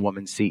you're a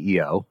woman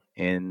CEO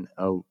in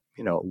a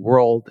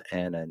world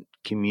and a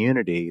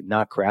community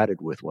not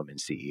crowded with women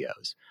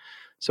CEOs.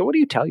 So what do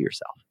you tell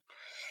yourself?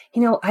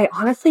 I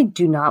honestly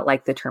do not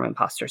like the term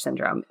imposter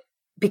syndrome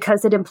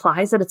because it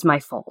implies that it's my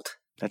fault.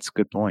 That's a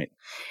good point.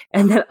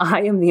 And that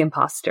I am the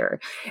imposter.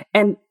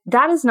 And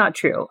that is not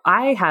true.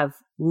 I have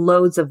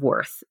loads of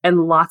worth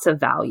and lots of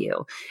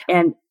value.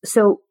 And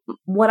so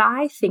what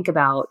I think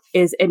about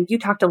is, and you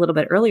talked a little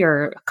bit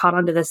earlier, caught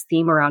onto this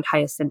theme around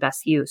highest and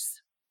best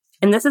use.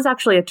 And this is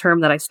actually a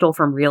term that I stole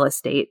from real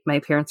estate. My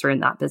parents are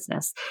in that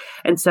business.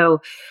 And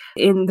so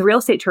in the real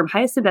estate term,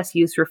 highest and best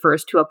use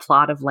refers to a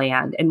plot of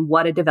land and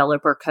what a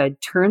developer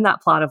could turn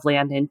that plot of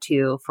land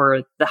into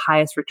for the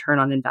highest return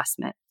on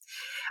investment.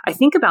 I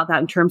think about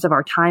that in terms of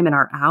our time and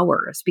our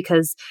hours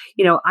because,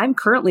 I'm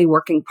currently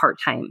working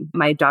part-time.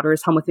 My daughter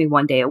is home with me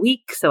one day a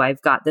week. So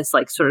I've got this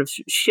sort of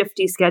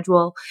shifty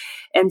schedule.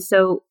 And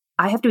so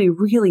I have to be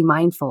really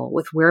mindful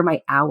with where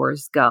my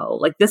hours go.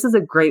 This is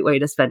a great way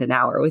to spend an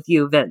hour with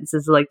you, Vince,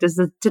 is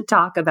just to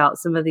talk about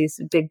some of these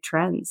big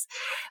trends.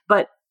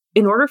 But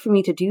in order for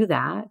me to do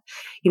that,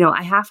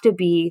 I have to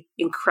be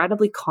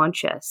incredibly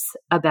conscious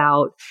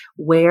about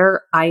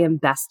where I am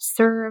best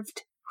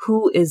served,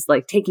 who is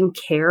taking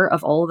care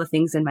of all of the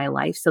things in my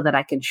life so that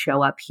I can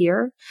show up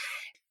here.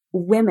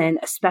 Women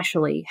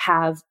especially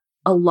have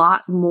a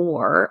lot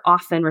more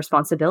often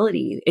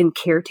responsibility in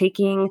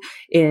caretaking,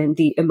 in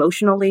the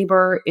emotional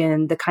labor,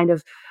 in the kind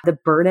of the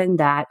burden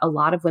that a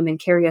lot of women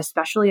carry,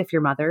 especially if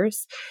you're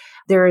mothers.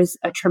 There is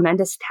a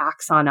tremendous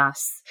tax on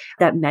us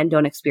that men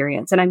don't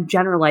experience. And I'm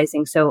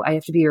generalizing, so I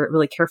have to be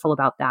really careful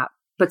about that.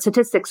 But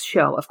statistics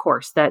show, of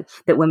course, that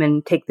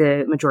women take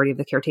the majority of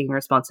the caretaking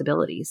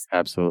responsibilities.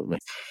 Absolutely.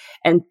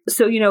 And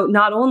so,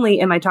 not only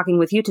am I talking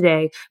with you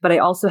today, but I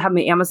also have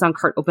my Amazon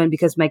cart open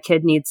because my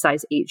kid needs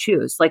size 8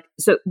 shoes.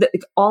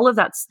 All of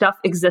that stuff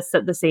exists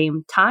at the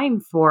same time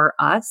for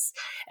us.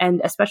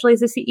 And especially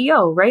as a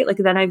CEO, right?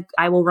 Then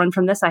I will run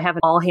from this. I have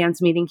an all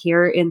hands meeting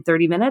here in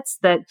 30 minutes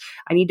that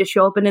I need to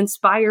show up and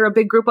inspire a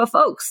big group of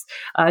folks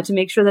to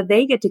make sure that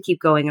they get to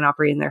keep going and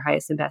operating their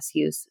highest and best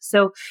use.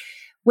 So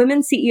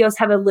women CEOs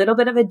have a little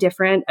bit of a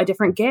different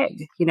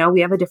gig. We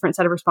have a different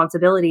set of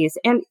responsibilities.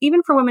 And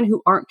even for women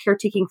who aren't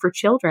caretaking for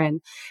children,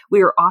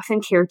 we are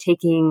often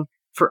caretaking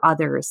for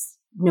others,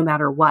 no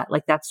matter what.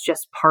 That's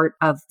just part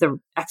of the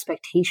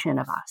expectation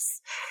of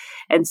us.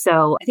 And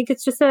so I think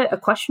it's just a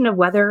question of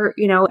whether,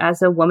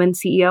 as a woman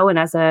CEO and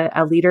as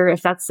a leader,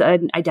 if that's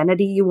an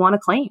identity you want to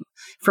claim.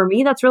 For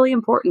me, that's really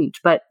important,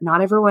 but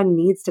not everyone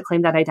needs to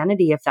claim that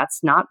identity if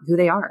that's not who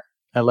they are.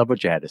 I love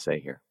what you had to say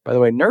here. By the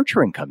way,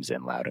 nurturing comes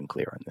in loud and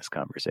clear in this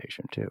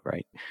conversation too,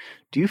 right?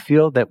 Do you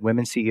feel that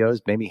women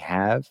CEOs maybe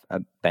have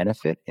a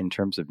benefit in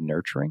terms of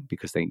nurturing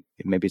because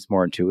maybe it's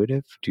more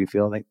intuitive? Do you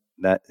feel like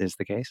that is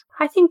the case?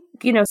 I think,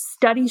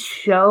 studies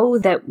show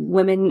that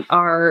women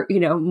are,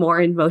 more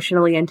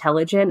emotionally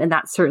intelligent, and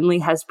that certainly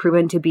has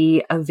proven to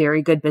be a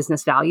very good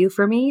business value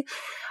for me.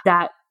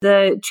 That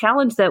the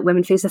challenge that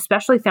women face,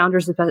 especially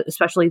founders,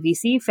 especially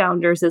VC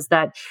founders, is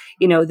that,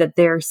 that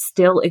there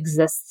still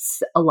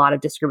exists a lot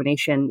of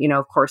discrimination.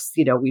 Of course,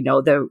 we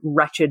know the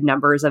wretched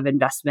numbers of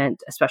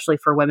investment, especially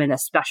for women,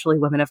 especially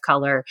women of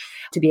color,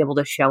 to be able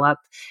to show up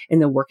in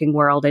the working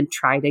world and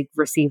try to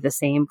receive the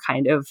same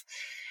kind of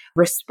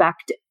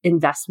respect,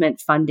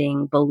 investment,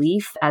 funding,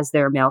 belief as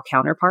their male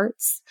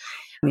counterparts.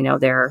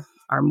 There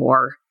are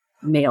more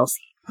male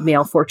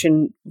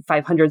Fortune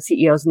 500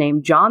 CEOs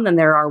named John than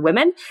there are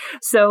women.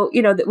 So,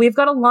 we've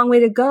got a long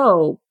way to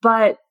go,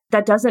 but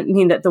that doesn't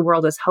mean that the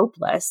world is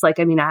hopeless.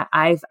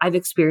 I've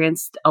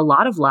experienced a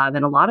lot of love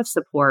and a lot of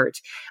support,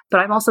 but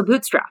I'm also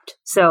bootstrapped.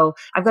 So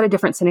I've got a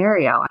different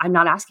scenario. I'm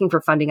not asking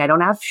for funding. I don't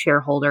have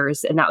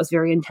shareholders. And that was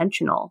very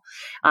intentional.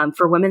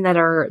 For women that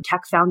are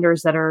tech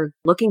founders that are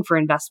looking for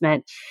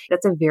investment,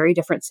 that's a very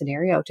different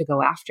scenario to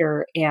go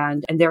after.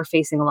 And they're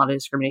facing a lot of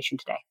discrimination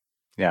today.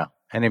 Yeah.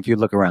 And if you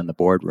look around the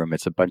boardroom,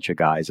 it's a bunch of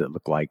guys that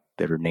look like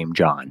that are named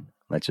John.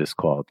 Let's just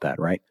call it that,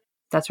 right?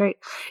 That's right.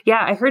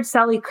 Yeah, I heard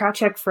Sally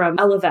Krawcheck from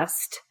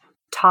Ellevest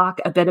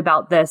talk a bit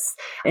about this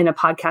in a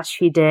podcast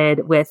she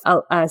did with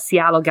a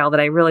Seattle gal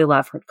that I really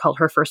love, called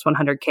Her First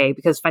 100K,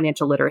 because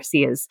financial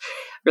literacy is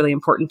really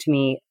important to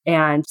me.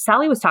 And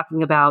Sally was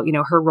talking about,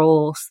 her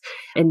roles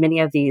in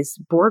many of these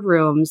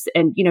boardrooms.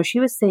 And,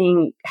 she was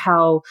saying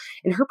how,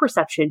 in her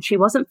perception, she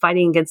wasn't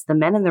fighting against the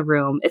men in the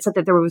room. It's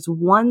that there was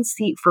one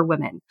seat for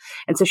women.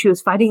 And so she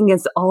was fighting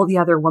against all the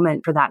other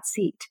women for that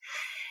seat.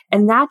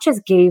 And that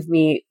just gave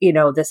me,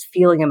 this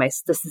feeling in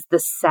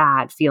this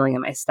sad feeling in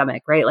my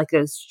stomach, right?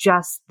 It's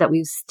just that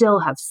we still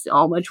have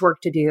so much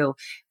work to do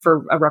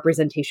for a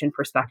representation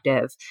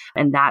perspective.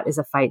 And that is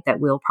a fight that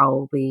we'll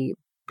probably,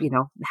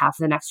 have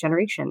the next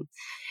generation.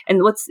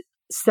 And what's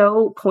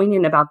so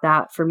poignant about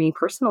that for me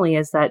personally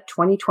is that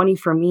 2020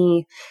 for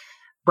me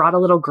brought a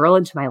little girl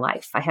into my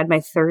life. I had my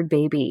third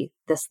baby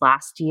this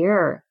last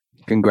year.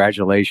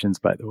 Congratulations,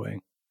 by the way.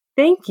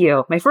 Thank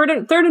you. My third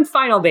and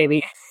final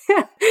baby.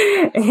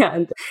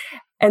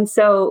 And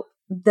so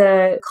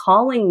the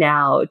calling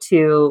now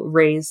to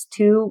raise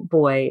two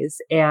boys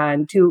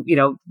and two,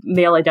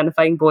 male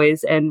identifying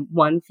boys and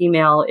one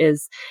female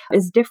is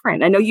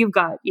different. I know you've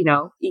got,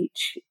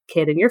 each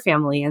kid in your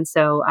family. And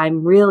so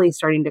I'm really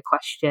starting to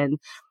question,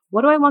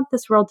 what do I want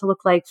this world to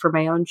look like for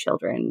my own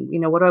children?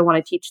 What do I want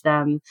to teach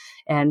them?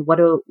 And what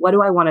do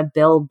I want to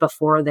build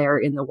before they're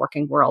in the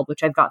working world,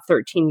 which I've got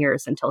 13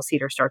 years until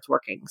Cedar starts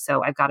working.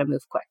 So I've got to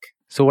move quick.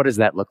 So what does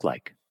that look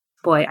like?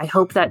 Boy, I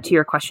hope that to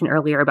your question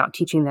earlier about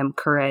teaching them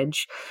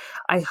courage,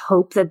 I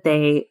hope that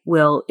they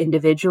will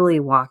individually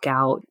walk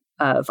out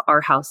of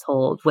our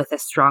household with a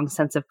strong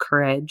sense of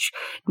courage.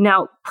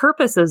 Now,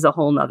 purpose is a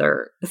whole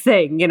nother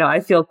thing. I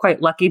feel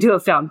quite lucky to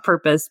have found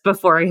purpose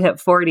before I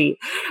hit 40,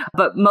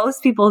 but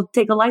most people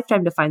take a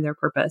lifetime to find their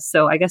purpose.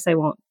 So I guess I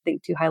won't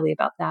think too highly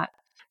about that.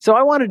 So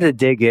I wanted to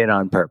dig in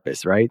on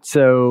purpose, right?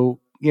 So,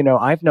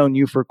 I've known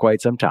you for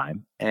quite some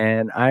time,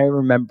 and I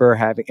remember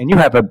and you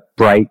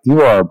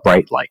are a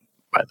bright light.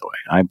 By the way,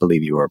 I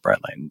believe you are a bright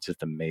light. It's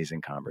just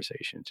amazing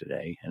conversation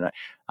today. And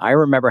I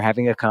remember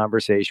having a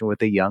conversation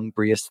with a young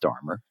Bria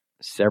Starmer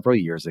several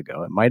years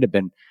ago. It might have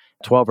been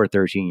 12 or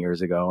 13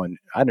 years ago. And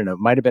I don't know, it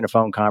might have been a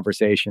phone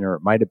conversation or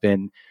it might have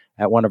been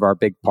at one of our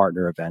big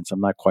partner events. I'm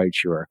not quite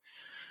sure.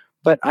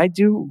 But I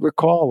do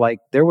recall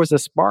there was a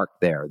spark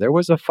there. There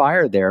was a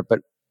fire there.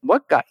 But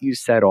what got you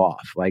set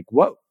off?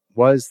 What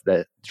was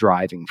the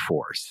driving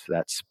force,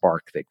 that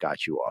spark that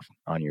got you off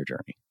on your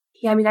journey?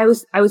 Yeah,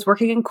 I was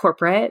working in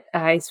corporate.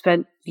 I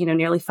spent,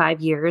 nearly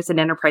 5 years in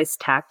enterprise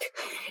tech,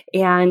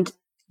 and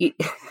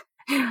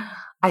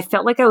I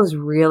felt like I was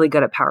really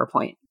good at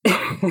PowerPoint.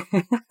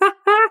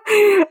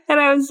 And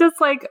I was just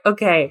like,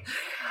 okay,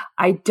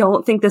 I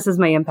don't think this is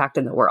my impact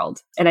in the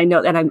world. And I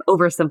know that I'm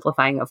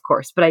oversimplifying, of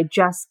course, but I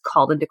just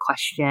called into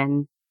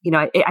question,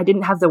 I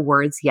didn't have the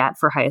words yet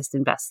for highest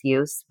and best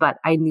use, but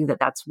I knew that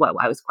that's what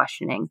I was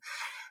questioning.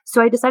 So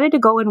I decided to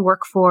go and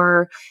work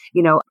for,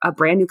 a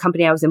brand new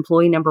company. I was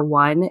employee number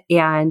one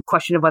and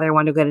question of whether I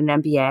wanted to get an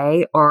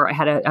MBA, or I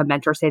had a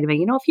mentor say to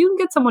me, if you can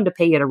get someone to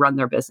pay you to run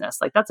their business,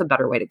 that's a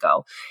better way to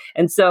go.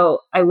 And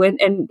so I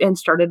went and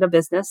started a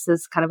business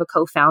as kind of a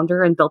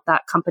co-founder and built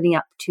that company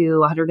up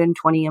to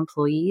 120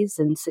 employees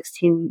and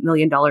 $16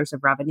 million of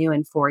revenue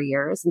in 4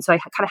 years. And so I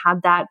kind of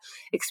had that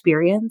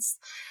experience.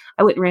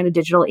 I went and ran a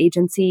digital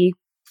agency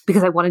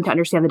because I wanted to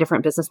understand the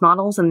different business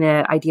models and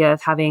the idea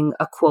of having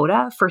a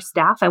quota for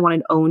staff. I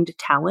wanted owned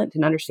talent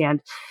and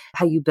understand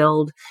how you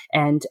build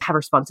and have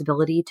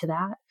responsibility to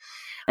that.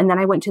 And then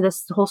I went to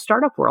this whole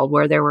startup world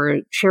where there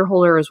were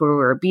shareholders, where we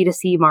were a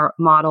B2C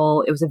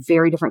model. It was a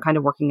very different kind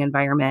of working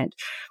environment.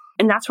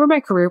 And that's where my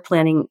career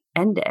planning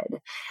ended.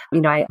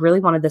 I really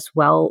wanted this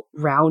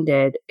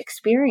well-rounded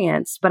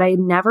experience, but I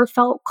never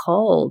felt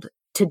called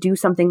to do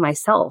something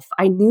myself.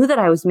 I knew that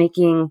I was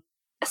making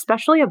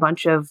especially a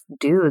bunch of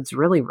dudes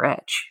really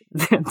rich,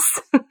 Vince.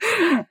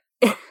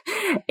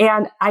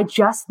 And I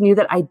just knew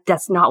that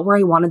that's not where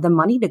I wanted the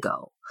money to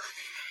go.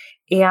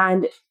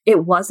 And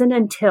it wasn't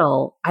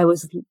until I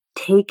was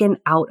taken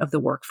out of the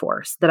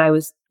workforce, that I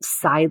was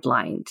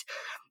sidelined,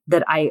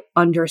 that I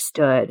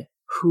understood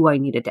who I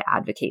needed to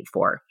advocate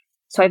for.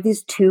 So I have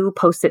these 2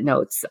 Post-it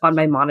notes on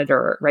my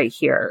monitor right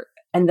here.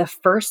 And the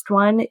first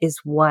one is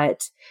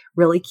what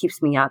really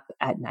keeps me up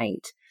at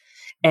night.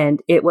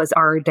 And it was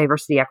our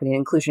diversity, equity, and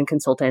inclusion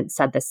consultant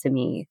said this to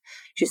me.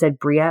 She said,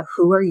 Bria,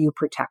 who are you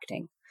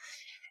protecting?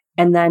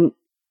 And then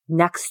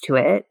next to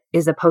it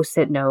is a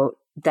Post-it note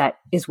that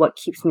is what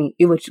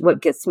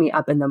gets me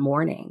up in the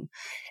morning.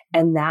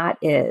 And that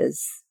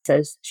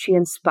says, she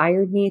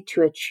inspired me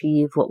to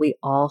achieve what we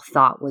all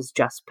thought was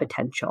just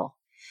potential.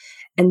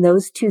 And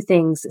those 2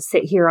 things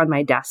sit here on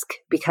my desk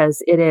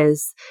because it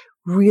is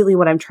really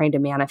what I'm trying to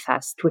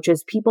manifest, which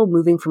is people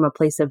moving from a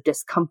place of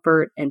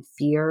discomfort and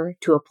fear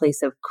to a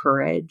place of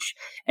courage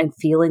and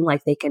feeling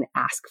like they can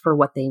ask for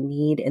what they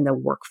need in the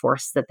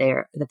workforce that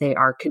they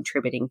are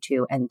contributing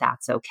to, and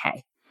that's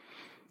okay.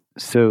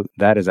 So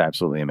that is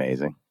absolutely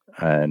amazing.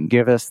 And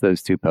give us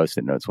those 2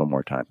 Post-it notes one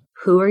more time.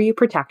 Who are you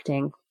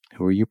protecting?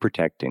 Who are you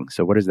protecting?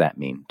 So what does that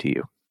mean to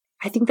you?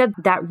 I think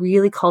that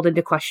really called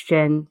into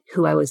question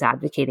who I was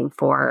advocating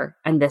for,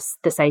 and this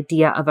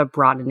idea of a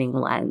broadening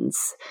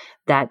lens,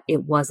 that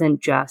it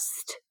wasn't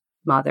just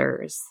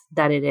mothers,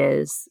 that it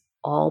is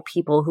all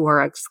people who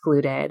are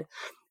excluded,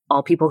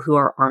 all people who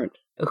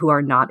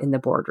are not in the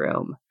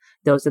boardroom.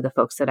 Those are the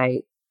folks that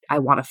I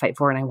want to fight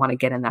for, and I want to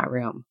get in that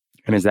room.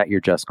 And is that your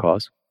just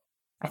cause?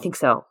 I think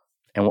so.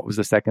 And what was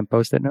the second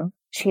Post-it note?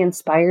 She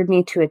inspired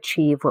me to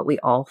achieve what we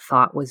all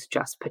thought was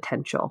just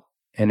potential.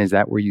 And is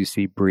that where you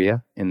see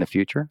Bria in the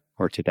future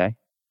or today?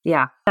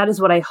 Yeah, that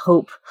is what I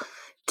hope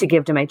to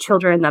give to my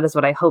children. That is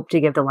what I hope to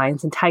give to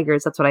Lions and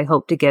Tigers. That's what I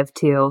hope to give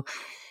to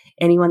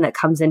anyone that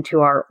comes into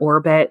our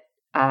orbit.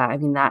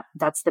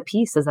 That's the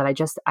piece, is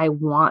that I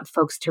want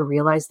folks to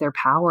realize their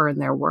power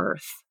and their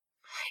worth.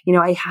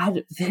 I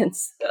had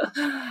Vince,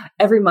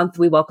 every month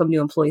we welcome new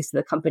employees to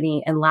the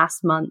company. And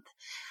last month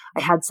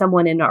I had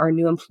someone in our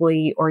new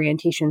employee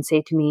orientation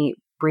say to me,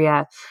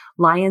 Bria,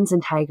 Lions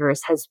and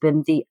Tigers has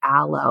been the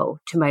aloe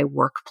to my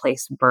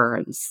workplace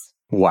burns.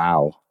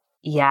 Wow.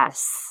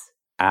 Yes.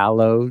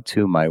 Aloe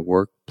to my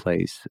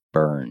workplace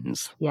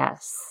burns.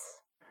 Yes.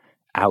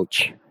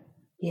 Ouch.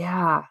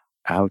 Yeah.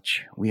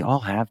 Ouch. We all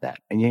have that.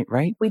 And yet,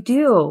 right? We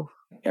do.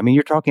 I mean,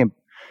 you're talking,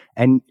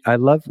 and I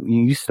love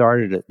you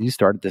started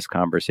this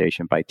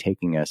conversation by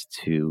taking us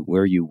to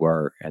where you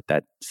were at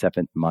that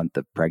 7th month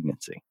of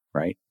pregnancy,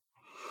 right?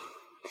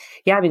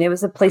 Yeah, I mean, it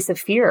was a place of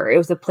fear. It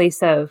was a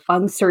place of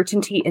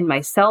uncertainty in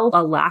myself,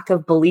 a lack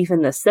of belief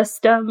in the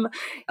system,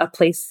 a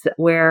place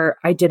where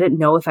I didn't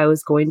know if I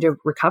was going to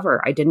recover.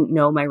 I didn't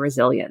know my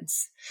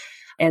resilience.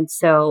 And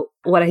so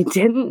what I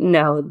didn't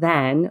know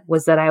then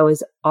was that I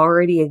was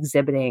already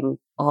exhibiting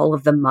all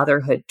of the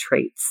motherhood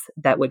traits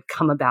that would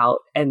come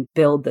about and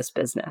build this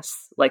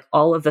business. Like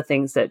all of the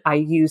things that I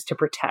use to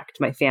protect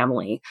my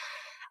family,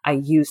 I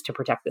use to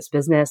protect this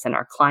business and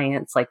our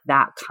clients. Like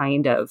that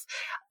kind of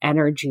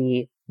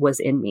energy was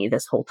in me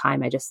this whole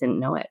time. I just didn't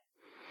know it.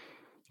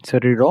 So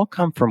did it all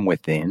come from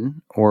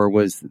within, or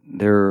was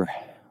there,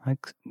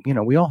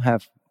 we all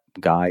have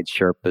guides,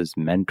 Sherpas,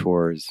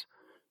 mentors.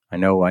 I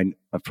know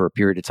for a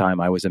period of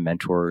time, I was a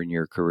mentor in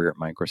your career at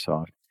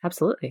Microsoft.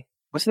 Absolutely.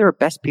 Was there a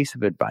best piece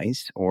of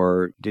advice,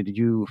 or did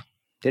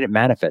it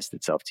manifest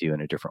itself to you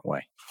in a different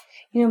way?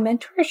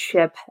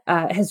 Mentorship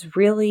has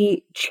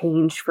really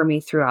changed for me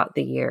throughout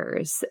the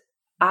years.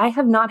 I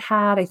have not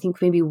had, I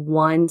think, maybe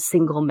one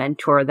single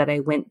mentor that I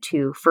went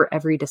to for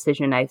every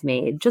decision I've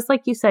made. Just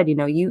like you said,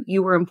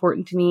 you were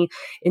important to me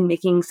in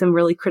making some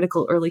really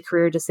critical early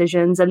career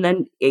decisions. And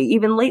then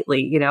even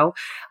lately,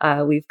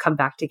 we've come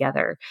back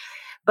together.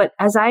 But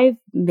as I've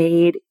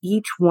made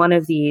each one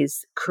of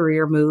these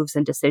career moves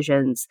and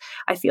decisions,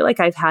 I feel like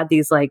I've had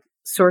these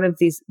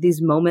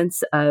these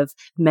moments of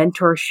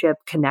mentorship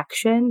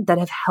connection that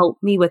have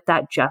helped me with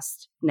that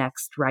just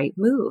next right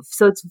move.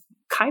 So it's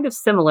kind of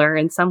similar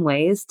in some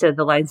ways to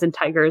the Lions and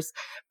Tigers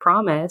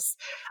promise.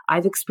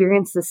 I've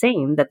experienced the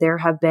same, that there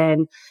have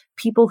been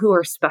people who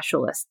are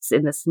specialists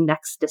in this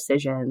next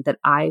decision that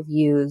I've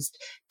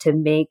used to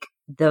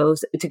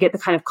get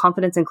the kind of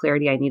confidence and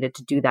clarity I needed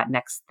to do that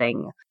next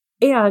thing.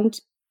 And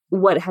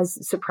what has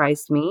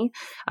surprised me,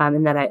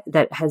 and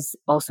that has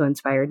also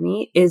inspired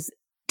me, is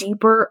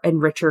deeper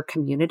and richer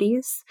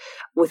communities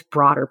with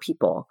broader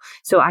people.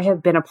 So I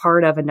have been a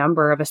part of a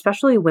number of,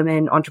 especially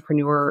women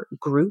entrepreneur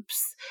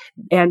groups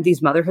and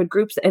these motherhood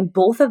groups. And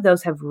both of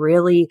those have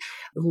really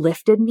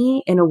lifted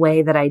me in a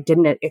way that I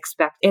didn't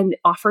expect and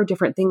offer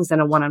different things than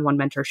a one-on-one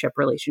mentorship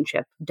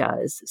relationship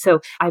does. So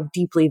I've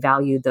deeply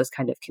valued those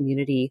kind of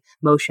community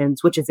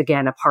motions, which is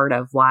again, a part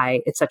of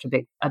why it's such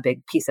a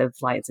big piece of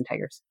Lions and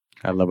Tigers.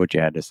 I love what you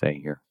had to say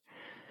here.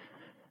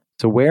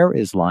 So where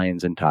is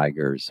Lions and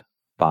Tigers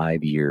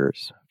 5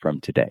 years from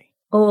today?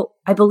 Well,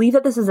 I believe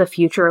that this is a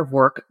future of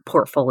work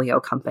portfolio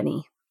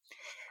company.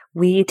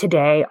 We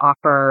today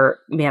offer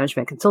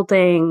management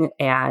consulting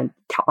and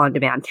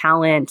on-demand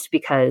talent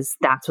because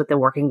that's what the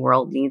working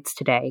world needs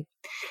today.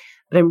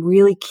 But I'm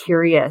really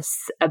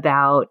curious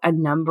about a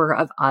number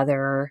of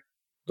other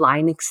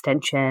line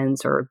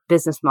extensions or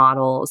business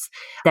models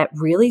that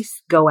really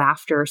go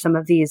after some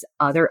of these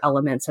other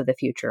elements of the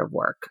future of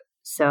work.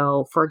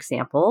 So, for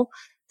example,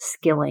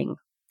 skilling.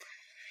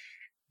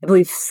 I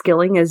believe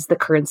skilling is the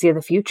currency of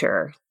the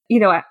future.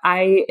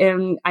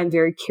 I'm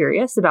very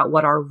curious about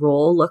what our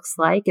role looks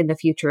like in the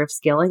future of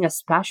skilling,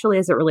 especially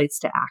as it relates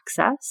to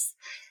access.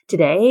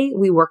 Today,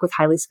 we work with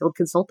highly skilled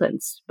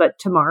consultants, but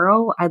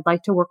tomorrow I'd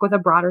like to work with a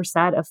broader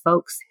set of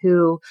folks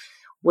who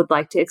would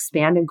like to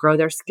expand and grow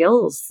their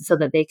skills so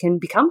that they can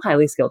become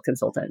highly skilled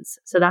consultants.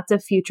 So that's a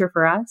future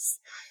for us.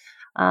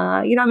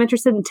 I'm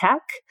interested in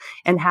tech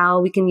and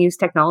how we can use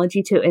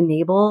technology to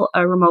enable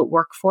a remote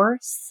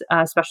workforce,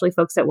 especially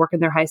folks that work in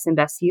their highest and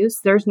best use.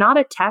 There's not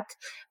a tech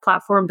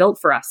platform built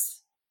for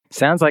us.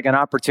 Sounds like an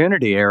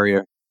opportunity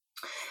area.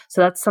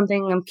 So that's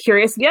something I'm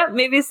curious. Yeah,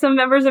 maybe some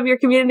members of your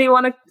community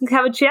want to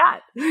have a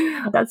chat.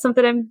 That's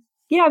something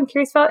I'm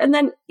curious about. And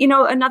then,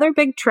 another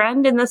big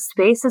trend in this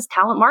space is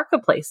talent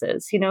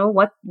marketplaces.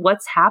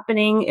 What's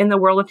happening in the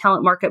world of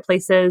talent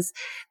marketplaces.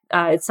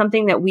 It's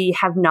something that we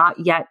have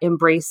not yet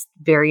embraced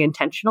very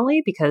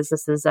intentionally because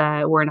this is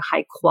we're in a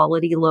high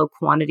quality, low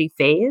quantity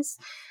phase.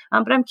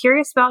 But I'm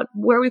curious about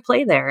where we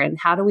play there and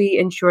how do we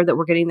ensure that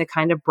we're getting the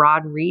kind of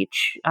broad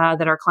reach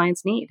that our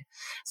clients need.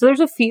 So there's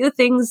a few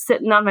things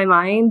sitting on my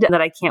mind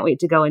that I can't wait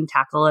to go and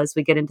tackle as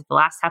we get into the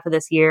last half of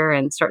this year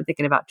and start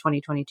thinking about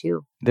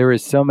 2022. There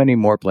is so many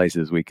more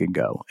places we could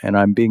go, and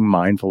I'm being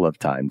mindful of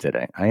time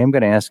today. I am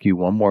going to ask you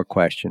one more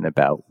question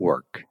about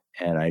work.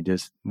 And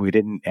we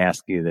didn't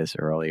ask you this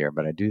earlier,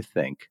 but I do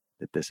think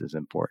that this is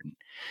important.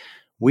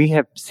 We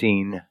have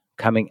seen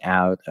coming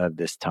out of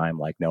this time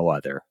like no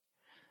other,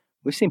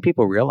 we've seen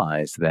people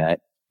realize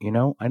that, I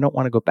don't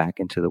want to go back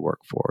into the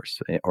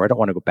workforce or I don't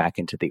want to go back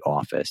into the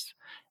office.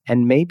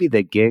 And maybe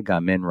the gig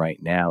I'm in right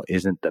now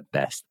isn't the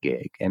best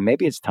gig. And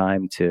maybe it's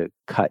time to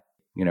cut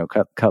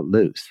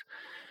loose.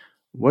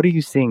 What are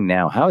you seeing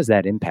now? How is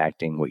that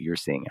impacting what you're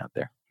seeing out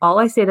there? All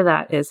I say to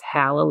that is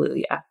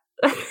hallelujah.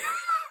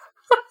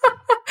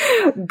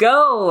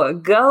 Go,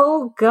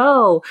 go,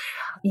 go.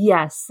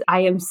 Yes,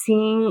 I am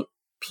seeing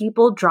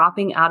people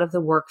dropping out of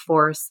the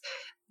workforce,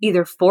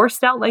 either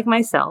forced out like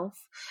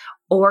myself,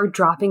 or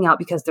dropping out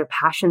because they're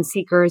passion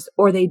seekers,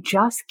 or they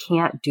just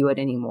can't do it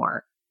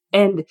anymore.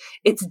 And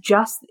it's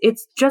just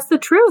the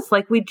truth.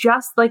 Like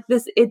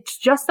it's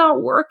just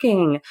not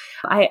working.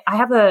 I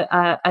have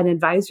an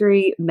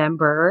advisory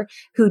member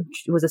who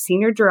was a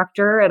senior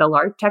director at a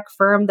large tech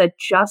firm that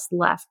just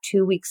left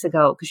 2 weeks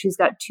ago because she's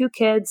got 2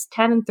 kids,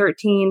 10 and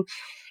 13.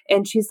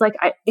 And she's like,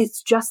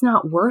 it's just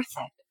not worth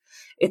it.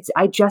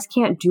 I just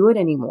can't do it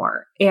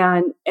anymore.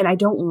 And I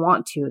don't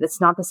want to. That's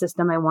not the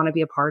system I want to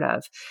be a part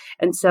of.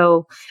 And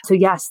so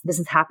yes, this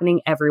is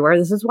happening everywhere.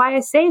 This is why I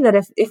say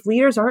that if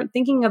leaders aren't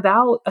thinking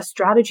about a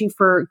strategy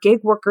for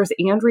gig workers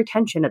and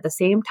retention at the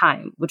same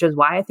time, which is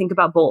why I think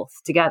about both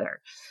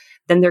together,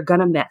 then they're going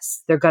to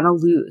miss, they're going to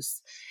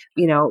lose.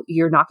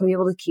 You're not going to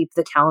be able to keep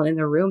the talent in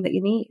the room that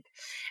you need.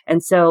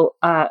 And so,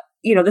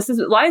 this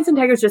is Lions and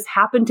Tigers just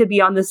happened to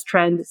be on this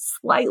trend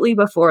slightly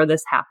before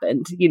this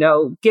happened.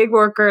 Gig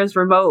workers,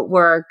 remote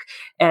work,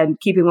 and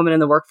keeping women in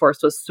the workforce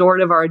was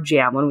sort of our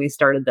jam when we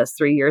started this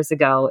 3 years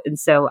ago. And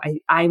so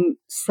I'm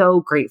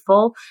so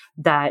grateful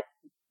that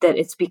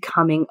it's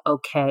becoming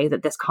okay,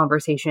 that this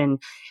conversation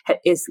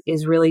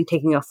is really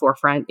taking a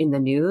forefront in the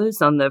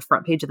news, on the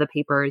front page of the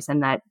papers,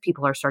 and that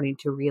people are starting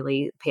to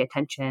really pay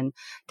attention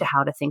to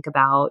how to think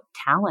about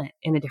talent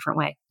in a different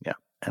way. Yeah.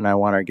 And I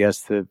want our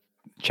guests to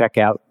check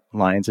out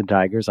Lions and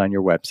Tigers on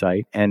your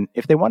website. And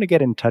if they want to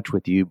get in touch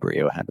with you,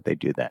 Brio, how do they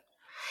do that?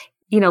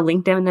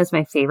 LinkedIn is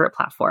my favorite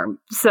platform.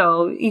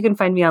 So you can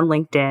find me on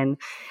LinkedIn.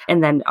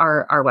 And then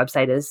our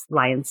website is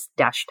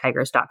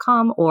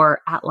lions-tigers.com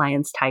or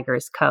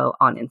 @LionsTigersCo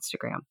on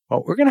Instagram.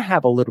 Well, we're going to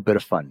have a little bit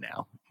of fun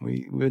now.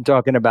 We've been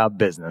talking about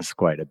business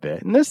quite a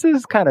bit. And this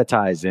is kind of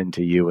ties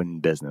into you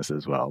and business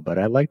as well. But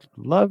I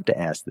love to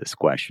ask this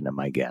question of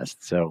my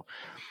guests. So,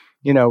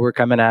 we're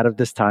coming out of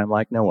this time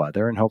like no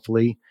other. And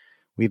hopefully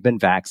we've been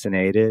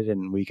vaccinated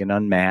and we can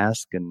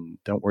unmask and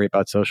don't worry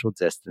about social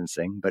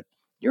distancing. But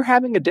you're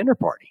having a dinner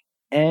party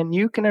and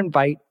you can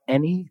invite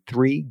any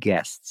 3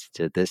 guests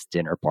to this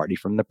dinner party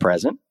from the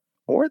present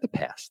or the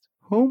past.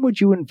 Whom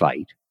would you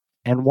invite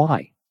and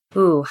why?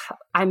 Ooh,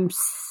 I'm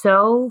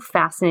so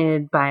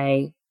fascinated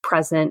by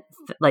present,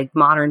 like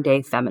modern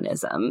day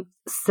feminism.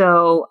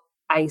 So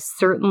I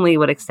certainly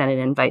would extend an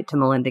invite to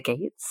Melinda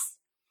Gates.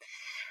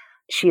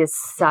 She is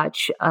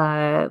such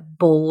a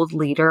bold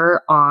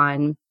leader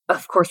on,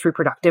 of course,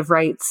 reproductive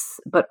rights,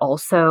 but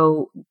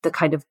also the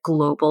kind of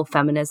global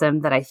feminism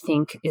that I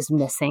think is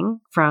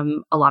missing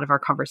from a lot of our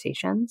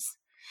conversations.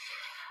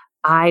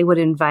 I would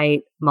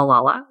invite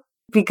Malala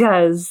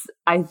because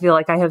I feel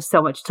like I have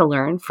so much to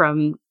learn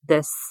from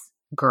this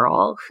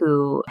girl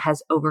who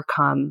has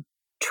overcome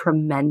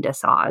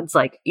tremendous odds.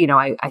 Like,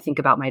 I think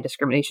about my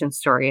discrimination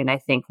story and I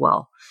think,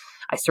 well,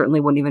 I certainly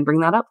wouldn't even bring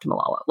that up to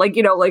Malala.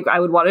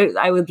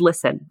 I would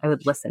listen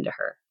to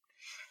her.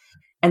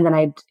 And then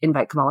I'd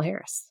invite Kamala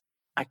Harris.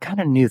 I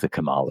kind of knew that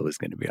Kamala was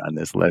going to be on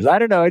this list. I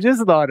don't know. I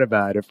just thought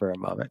about it for a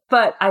moment.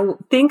 But I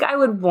think I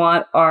would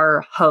want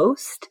our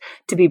host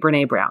to be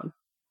Brene Brown.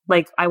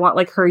 I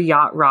want her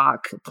yacht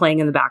rock playing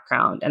in the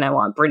background. And I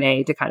want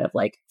Brene to kind of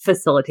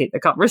facilitate the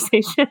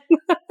conversation.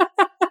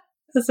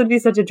 This would be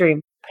such a dream.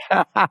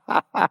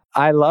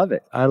 I love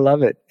it.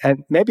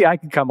 And maybe I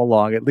could come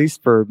along, at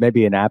least for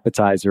maybe an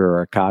appetizer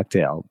or a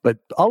cocktail. But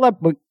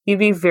you'd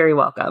be very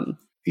welcome.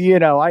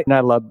 I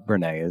love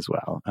Brene as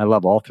well. I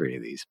love all 3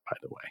 of these, by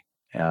the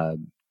way.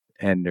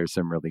 And there's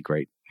some really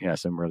great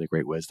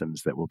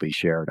wisdoms that will be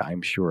shared,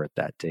 I'm sure, at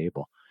that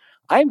table.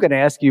 I'm going to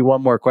ask you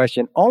one more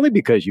question, only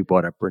because you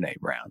brought up Brene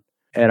Brown.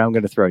 And I'm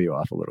going to throw you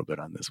off a little bit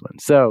on this one.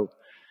 So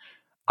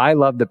I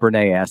love that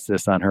Brene asked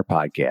this on her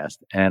podcast,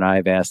 and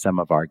I've asked some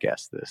of our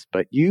guests this,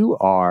 but you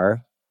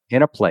are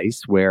in a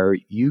place where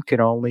you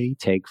can only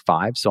take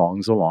 5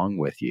 songs along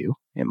with you.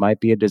 It might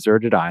be a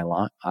deserted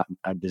island,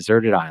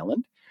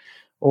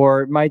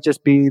 or it might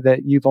just be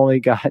that you've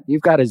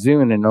got a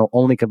Zune and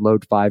only can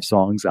load 5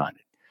 songs on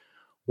it.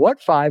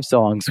 What 5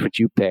 songs would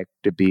you pick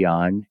to be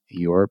on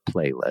your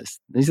playlist?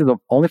 These are the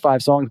only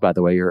 5 songs, by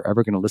the way, you're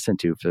ever going to listen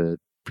to for the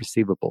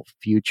foreseeable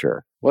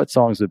future. What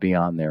songs would be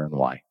on there and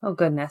why? Oh,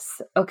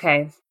 goodness.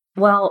 Okay.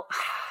 Well,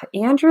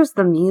 Andrew's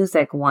the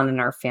music one in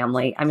our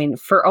family. I mean,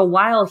 for a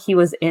while, he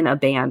was in a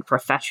band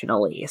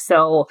professionally.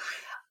 So,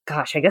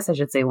 gosh, I guess I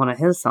should say one of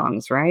his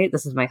songs, right?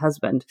 This is my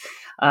husband.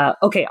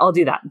 Okay, I'll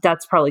do that.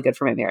 That's probably good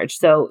for my marriage.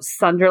 So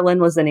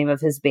Sunderland was the name of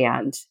his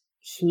band.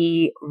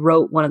 He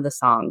wrote one of the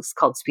songs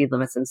called Speed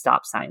Limits and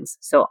Stop Signs.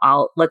 So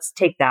let's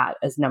take that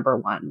as number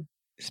 1.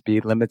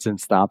 Speed Limits and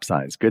Stop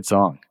Signs. Good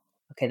song.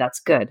 Okay, that's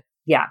good.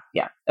 Yeah.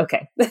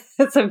 Okay.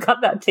 So I've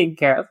got that taken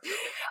care of.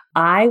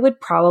 I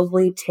would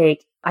probably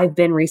I've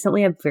been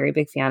recently a very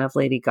big fan of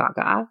Lady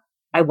Gaga.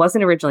 I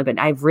wasn't originally, but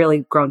I've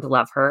really grown to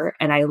love her.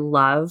 And I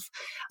love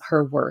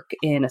her work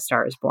in A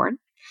Star Is Born.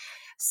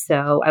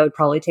 So I would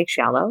probably take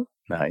Shallow.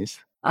 Nice.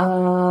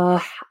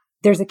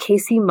 There's a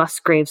Casey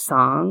Musgrave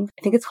song.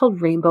 I think it's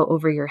called Rainbow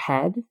Over Your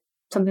Head.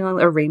 Something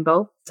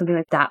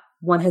like that.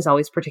 One has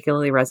always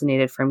particularly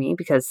resonated for me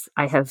because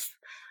I have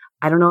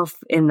I don't know if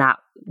in that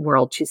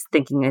world she's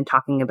thinking and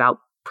talking about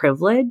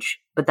privilege,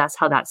 but that's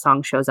how that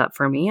song shows up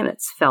for me. And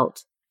it's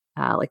felt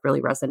like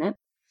really resonant.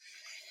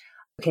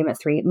 Okay, I'm at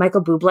 3.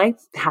 Michael Bublé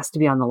has to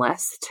be on the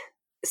list.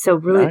 So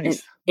really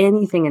Nice.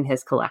 Anything in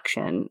his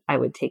collection I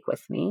would take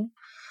with me.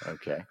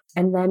 Okay.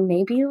 And then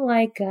maybe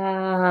like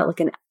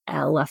an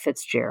Ella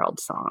Fitzgerald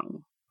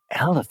song.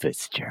 Ella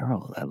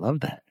Fitzgerald. I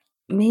love that.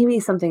 Maybe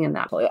something in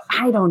that.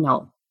 I don't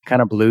know.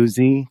 Kind of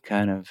bluesy,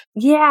 kind of.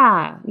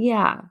 Yeah.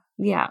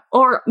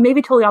 Or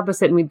maybe totally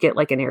opposite, and we'd get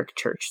like an Eric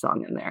Church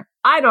song in there.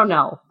 I don't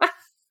know.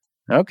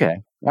 Okay.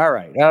 All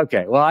right.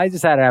 Okay. Well, I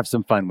just had to have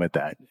some fun with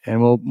that.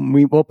 And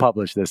we'll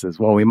publish this as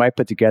well. We might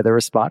put together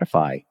a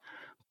Spotify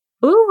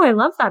Ooh, I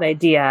love that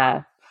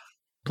idea.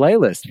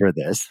 playlist for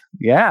this.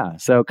 Yeah.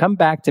 So come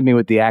back to me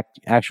with the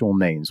actual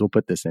names. We'll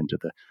put this into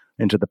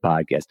the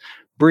podcast.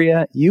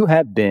 Bria, you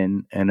have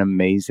been an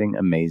amazing,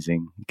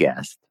 amazing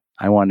guest.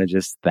 I want to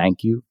just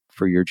thank you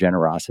for your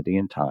generosity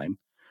and time.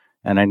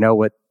 And I know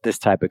what this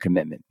type of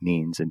commitment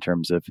means in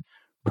terms of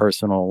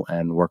personal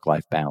and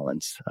work-life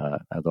balance,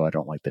 although I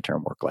don't like the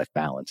term work-life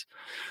balance.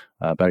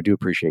 But I do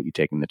appreciate you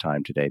taking the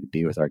time today to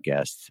be with our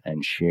guests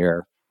and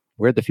share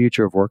where the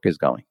future of work is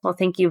going. Well,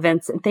 thank you,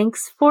 Vince. And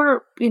thanks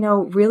for,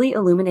 really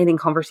illuminating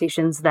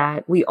conversations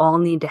that we all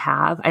need to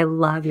have. I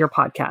love your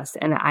podcast,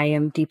 and I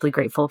am deeply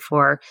grateful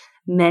for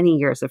many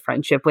years of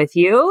friendship with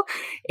you,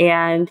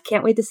 and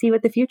can't wait to see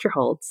what the future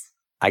holds.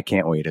 I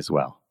can't wait as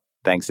well.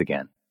 Thanks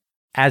again.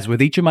 As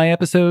with each of my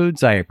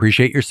episodes, I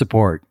appreciate your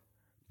support.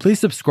 Please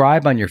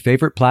subscribe on your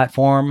favorite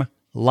platform,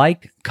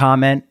 like,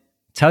 comment,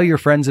 tell your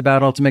friends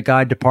about Ultimate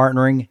Guide to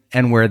Partnering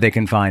and where they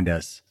can find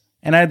us.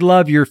 And I'd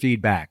love your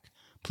feedback.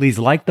 Please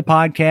like the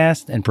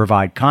podcast and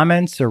provide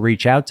comments or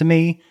reach out to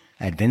me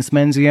at Vince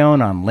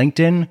Menzione on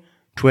LinkedIn,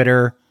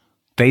 Twitter,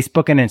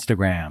 Facebook, and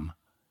Instagram.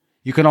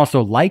 You can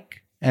also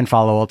like and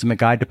follow Ultimate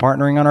Guide to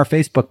Partnering on our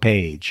Facebook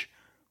page,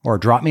 or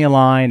drop me a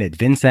line at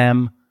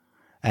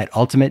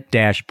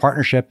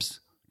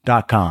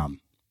vincem@ultimate-partnerships.com.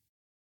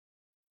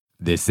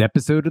 This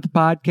episode of the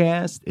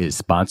podcast is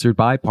sponsored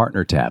by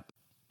PartnerTap,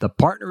 the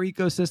partner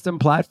ecosystem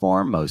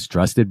platform most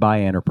trusted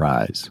by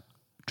enterprise.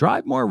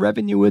 Drive more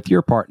revenue with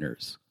your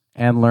partners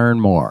and learn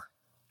more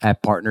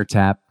at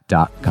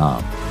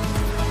partnertap.com.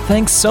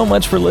 Thanks so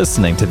much for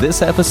listening to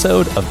this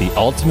episode of The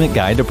Ultimate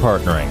Guide to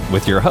Partnering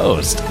with your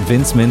host,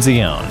 Vince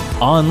Menzione.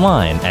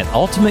 Online at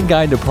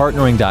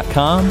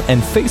ultimateguidetopartnering.com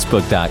and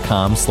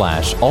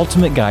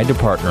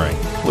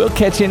facebook.com/ultimateguidetopartnering. We'll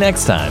catch you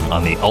next time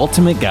on The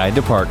Ultimate Guide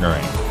to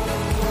Partnering.